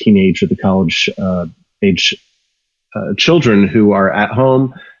the teenage or the college age children who are at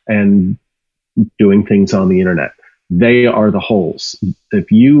home and doing things on the internet. They are the holes. If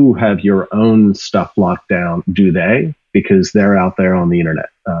you have your own stuff locked down, do they? Because they're out there on the internet.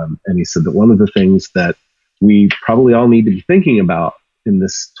 And he said that one of the things that we probably all need to be thinking about in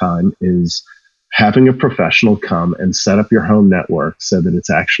this time is having a professional come and set up your home network so that it's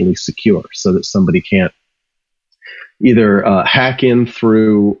actually secure, so that somebody can't either hack in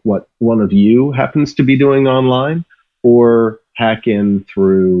through what one of you happens to be doing online, or hack in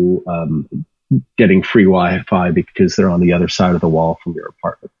through getting free Wi-Fi because they're on the other side of the wall from your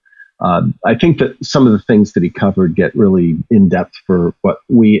apartment. I think that some of the things that he covered get really in depth for what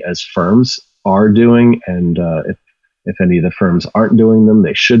we as firms are doing, and if any of the firms aren't doing them,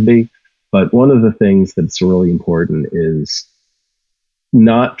 they should be. But one of the things that's really important is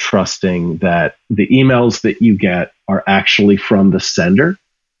not trusting that the emails that you get are actually from the sender,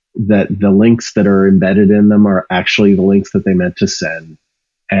 that the links that are embedded in them are actually the links that they meant to send,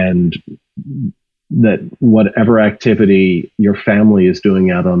 and that whatever activity your family is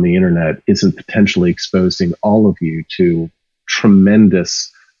doing out on the internet isn't potentially exposing all of you to tremendous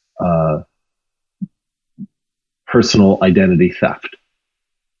personal identity theft.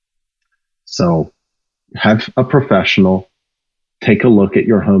 So have a professional take a look at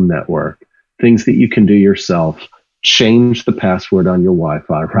your home network, things that you can do yourself, change the password on your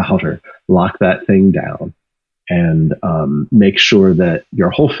Wi-Fi router, lock that thing down, and make sure that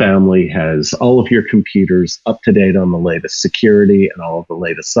your whole family has all of your computers up to date on the latest security and all of the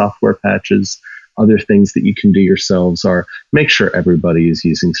latest software patches. Other things that you can do yourselves are make sure everybody is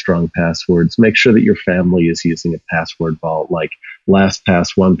using strong passwords. Make sure that your family is using a password vault like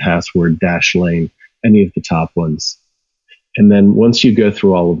LastPass, 1Password, Dashlane, any of the top ones. And then once you go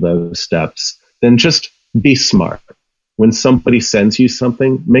through all of those steps, then just be smart. When somebody sends you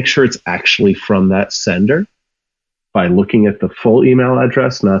something, make sure it's actually from that sender by looking at the full email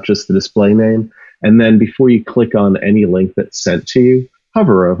address, not just the display name. And then before you click on any link that's sent to you,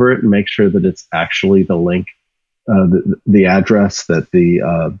 hover over it and make sure that it's actually the link, the address that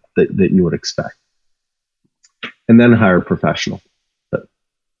that you would expect. And then hire a professional. But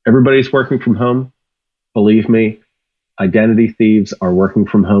everybody's working from home. Believe me, identity thieves are working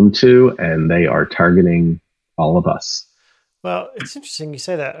from home too, and they are targeting all of us. Well, it's interesting you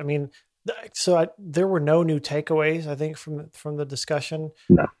say that. I mean, there were no new takeaways, I think, from the discussion,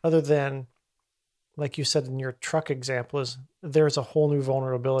 no, other than, like you said in your truck example, is there's a whole new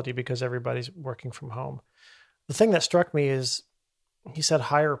vulnerability because everybody's working from home. The thing that struck me is he said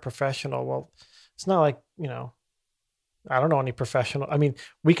hire a professional. Well, it's not like, I don't know any professional. I mean,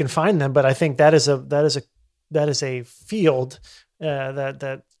 we can find them, but I think that is a field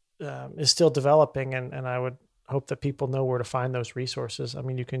that is still developing, and I would hope that people know where to find those resources. I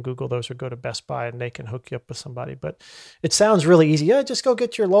mean, you can Google those or go to Best Buy and they can hook you up with somebody, but it sounds really easy. Yeah, just go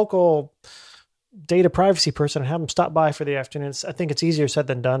get your local data privacy person and have them stop by for the afternoon. I think it's easier said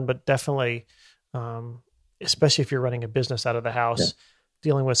than done, but definitely, especially if you're running a business out of the house,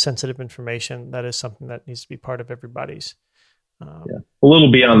 dealing with sensitive information, that is something that needs to be part of everybody's. A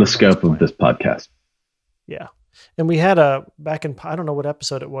little beyond the scope of this podcast. Yeah. And we had back in, I don't know what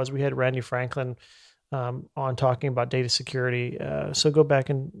episode it was, we had Randy Franklin on talking about data security. So go back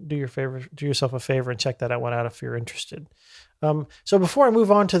and do yourself a favor and check that one out if you're interested. So before I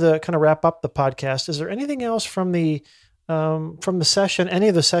move on to the kind of wrap up the podcast, is there anything else from the session, any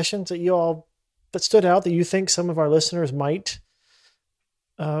of the sessions that stood out that you think some of our listeners might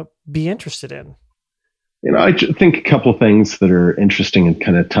be interested in? I think a couple of things that are interesting and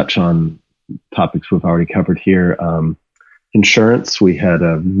kind of touch on topics we've already covered here. Insurance, we had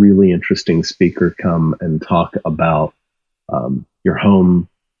a really interesting speaker come and talk about your home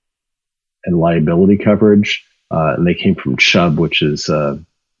and liability coverage. And they came from Chubb, which is an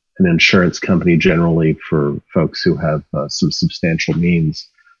insurance company generally for folks who have some substantial means.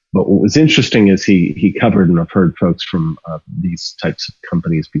 But what was interesting is he covered, and I've heard folks from these types of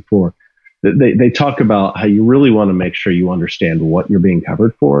companies before, they talk about how you really want to make sure you understand what you're being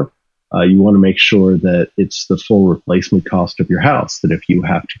covered for. You want to make sure that it's the full replacement cost of your house, that if you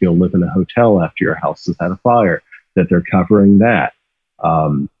have to go live in a hotel after your house has had a fire, that they're covering that.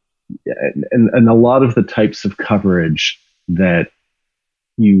 And a lot of the types of coverage that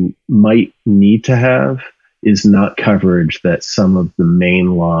you might need to have is not coverage that some of the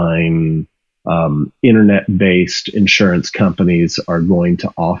mainline internet-based insurance companies are going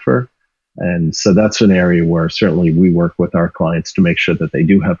to offer. And so that's an area where certainly we work with our clients to make sure that they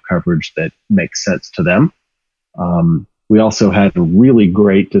do have coverage that makes sense to them. We also had a really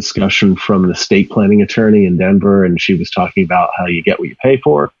great discussion from an estate planning attorney in Denver, and she was talking about how you get what you pay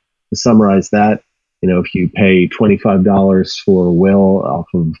for. To summarize that, if you pay $25 for a will off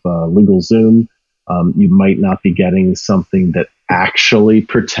of LegalZoom, you might not be getting something that actually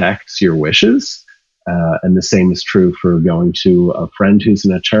protects your wishes. And the same is true for going to a friend who's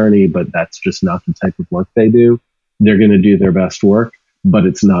an attorney, but that's just not the type of work they do. They're going to do their best work, but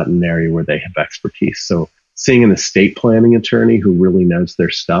it's not an area where they have expertise. So seeing an estate planning attorney who really knows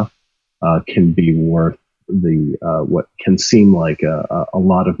their stuff can be worth the what can seem like a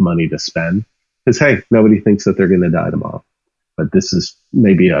lot of money to spend. Because, hey, nobody thinks that they're going to die tomorrow. But this is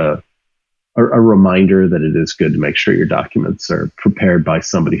maybe a reminder that it is good to make sure your documents are prepared by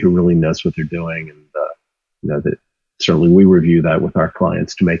somebody who really knows what they're doing. And, that certainly we review that with our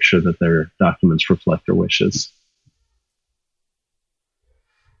clients to make sure that their documents reflect their wishes.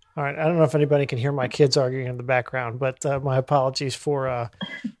 All right. I don't know if anybody can hear my kids arguing in the background, but my apologies for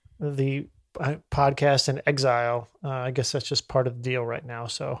the podcast in exile. I guess that's just part of the deal right now.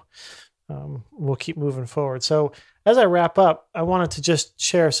 So we'll keep moving forward. So as I wrap up, I wanted to just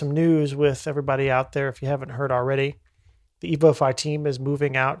share some news with everybody out there. If you haven't heard already, the EvoFi team is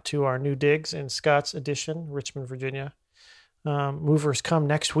moving out to our new digs in Scotts Addition, Richmond, Virginia. Movers come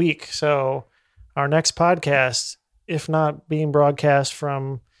next week. So our next podcast, if not being broadcast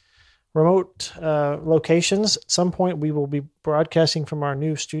from remote locations, at some point we will be broadcasting from our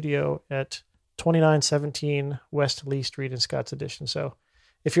new studio at 2917 West Lee Street in Scotts Addition. So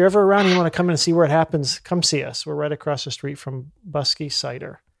if you're ever around and you want to come in and see where it happens, come see us. We're right across the street from Buskey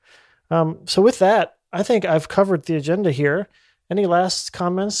Cider. So with that, I think I've covered the agenda here. Any last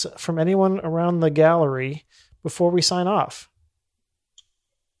comments from anyone around the gallery before we sign off?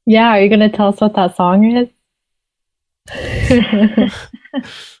 Yeah, are you going to tell us what that song is?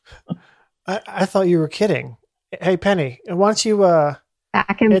 I thought you were kidding. Hey, Penny, why don't you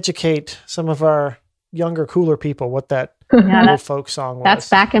educate some of our younger, cooler people what that old folk song was? That's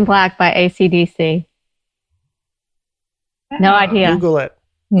Back in Black by AC/DC. No idea. Google it.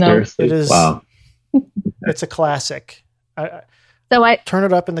 No. Seriously? It is. Wow. It's a classic. Turn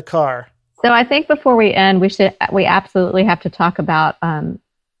it up in the car. So I think before we end, we absolutely have to talk about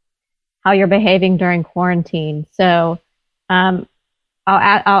how you're behaving during quarantine. So I'll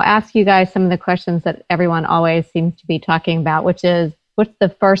ask you guys some of the questions that everyone always seems to be talking about, which is, what's the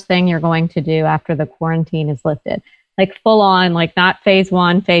first thing you're going to do after the quarantine is lifted? Like full on, like not phase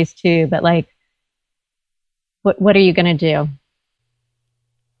 1, phase 2, but like, what are you going to do?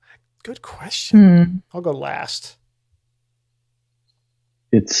 Good question. I'll go last.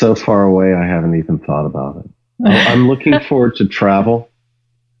 It's so far away, I haven't even thought about it. I'm looking forward to travel.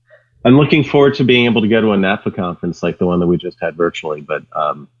 I'm looking forward to being able to go to a NAPA conference like the one that we just had virtually. But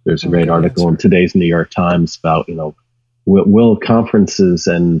there's a great article in today's New York Times about, will conferences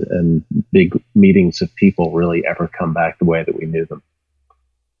and big meetings of people really ever come back the way that we knew them?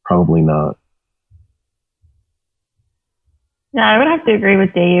 Probably not. Yeah, I would have to agree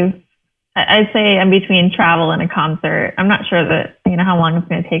with Dave. I'd say I'm between travel and a concert. I'm not sure that, how long it's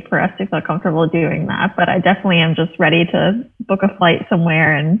going to take for us to feel comfortable doing that, but I definitely am just ready to book a flight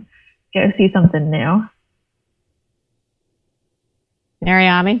somewhere and go see something new.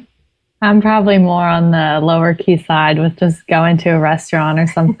 Mariami? I'm probably more on the lower key side with just going to a restaurant or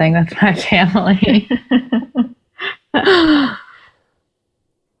something with my family.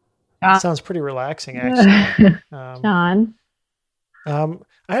 Sounds pretty relaxing, actually. John?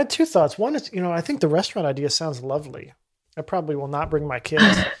 I had two thoughts. One is, I think the restaurant idea sounds lovely. I probably will not bring my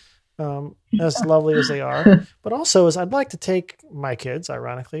kids, as lovely as they are. But also, I'd like to take my kids,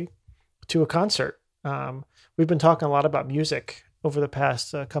 ironically, to a concert. We've been talking a lot about music over the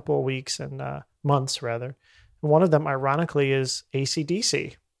past couple of weeks and months, rather. And one of them, ironically, is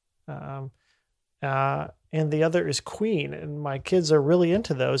AC/DC. And the other is Queen. And my kids are really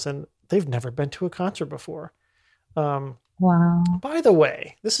into those, and they've never been to a concert before. Wow. By the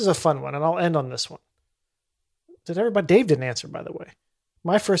way, this is a fun one, and I'll end on this one. Dave didn't answer, by the way.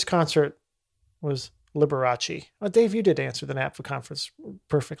 My first concert was Liberace. Oh, Dave, you did answer the NAPA conference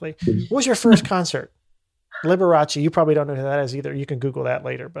perfectly. What was your first concert? Liberace. You probably don't know who that is either. You can Google that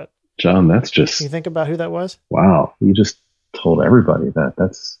later. But John, that's just... Can you think about who that was? Wow. You just told everybody that.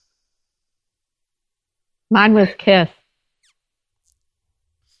 That's... Mine was Kiss.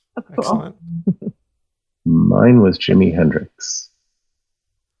 Excellent. Mine was Jimi Hendrix.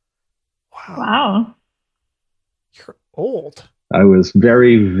 Wow. You're old. I was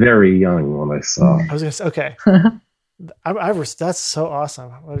very, very young when I saw. I was going to say, okay. That's so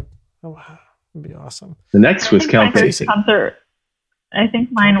awesome. It'd be awesome. The next was Count Basie. Concert. I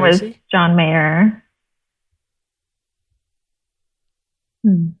think mine Count was Basie? John Mayer.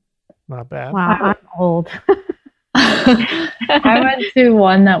 Not bad. Wow, I'm old. I went to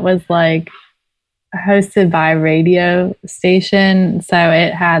one that was like hosted by a radio station, so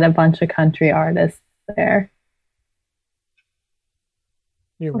it had a bunch of country artists there.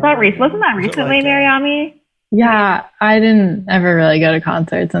 Wasn't that recently, Mariami? Yeah, I didn't ever really go to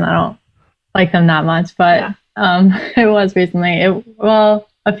concerts, and I don't like them that much. But it was recently. A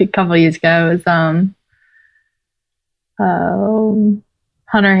couple of years ago, it was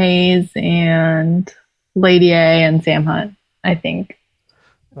Hunter Hayes and Lady A and Sam Hunt, I think.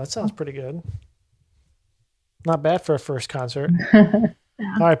 That sounds pretty good. Not bad for a first concert. All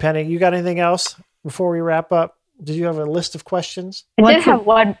right, Penny, you got anything else before we wrap up? Did you have a list of questions?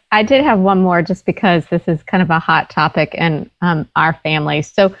 I did have one more, just because this is kind of a hot topic in our family.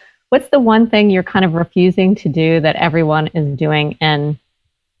 So what's the one thing you're kind of refusing to do that everyone is doing in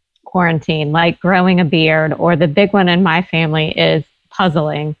quarantine, like growing a beard, or the big one in my family is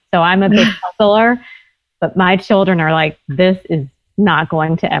puzzling. So I'm a big puzzler, but my children are like, this is not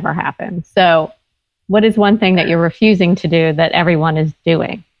going to ever happen. So what is one thing that you're refusing to do that everyone is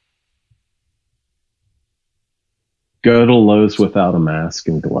doing? Go to Lowe's without a mask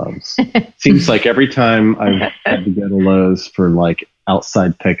and gloves. Seems like every time I've had to go to Lowe's for like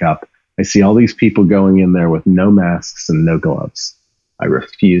outside pickup, I see all these people going in there with no masks and no gloves. I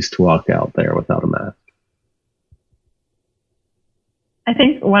refuse to walk out there without a mask. I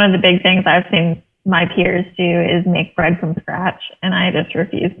think one of the big things I've seen my peers do is make bread from scratch, and I just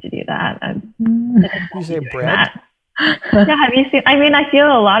refuse to do that. You say bread? Yeah, have you seen? I mean, I feel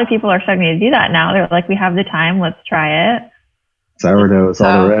a lot of people are starting to do that now. They're like, we have the time, let's try it. Sourdough is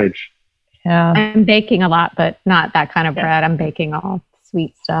all the rage. Yeah. I'm baking a lot, but not that kind of bread. I'm baking all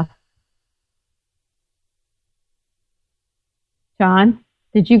sweet stuff. John,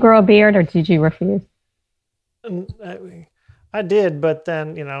 did you grow a beard or did you refuse? I did, but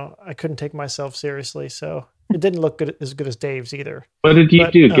then, I couldn't take myself seriously, so it didn't look as good as Dave's either. What did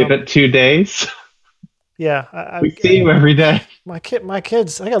you do? Give it 2 days? Yeah. We see you every day. My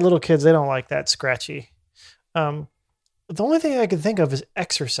kids, I got little kids, they don't like that scratchy. The only thing I can think of is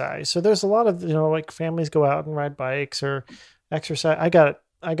exercise. So there's a lot of, like families go out and ride bikes or exercise. I got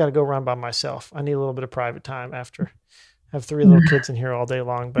to go run by myself. I need a little bit of private time after I have 3 little kids in here all day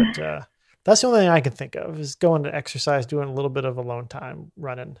long, but that's the only thing I can think of is going to exercise, doing a little bit of alone time,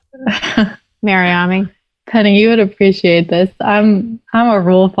 running. Mariami? Penny, you would appreciate this. I'm a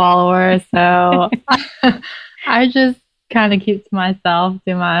rule follower, so I just kind of keep to myself,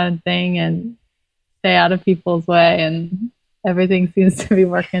 do my own thing, and stay out of people's way, and everything seems to be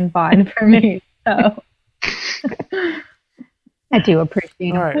working fine for me. So I do appreciate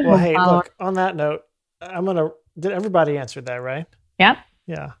it. All right. Well, hey, look, on that note, did everybody answer that, right? Yep.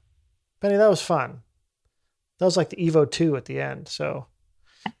 Yeah. Penny, that was fun. That was like the Evo 2 at the end. So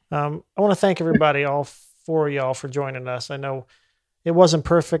I want to thank everybody, all 4 of y'all, for joining us. I know it wasn't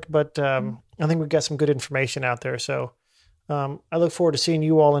perfect, but I think we got some good information out there. So I look forward to seeing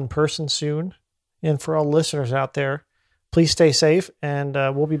you all in person soon. And for all listeners out there, please stay safe, and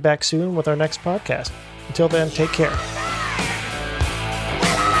we'll be back soon with our next podcast. Until then, take care.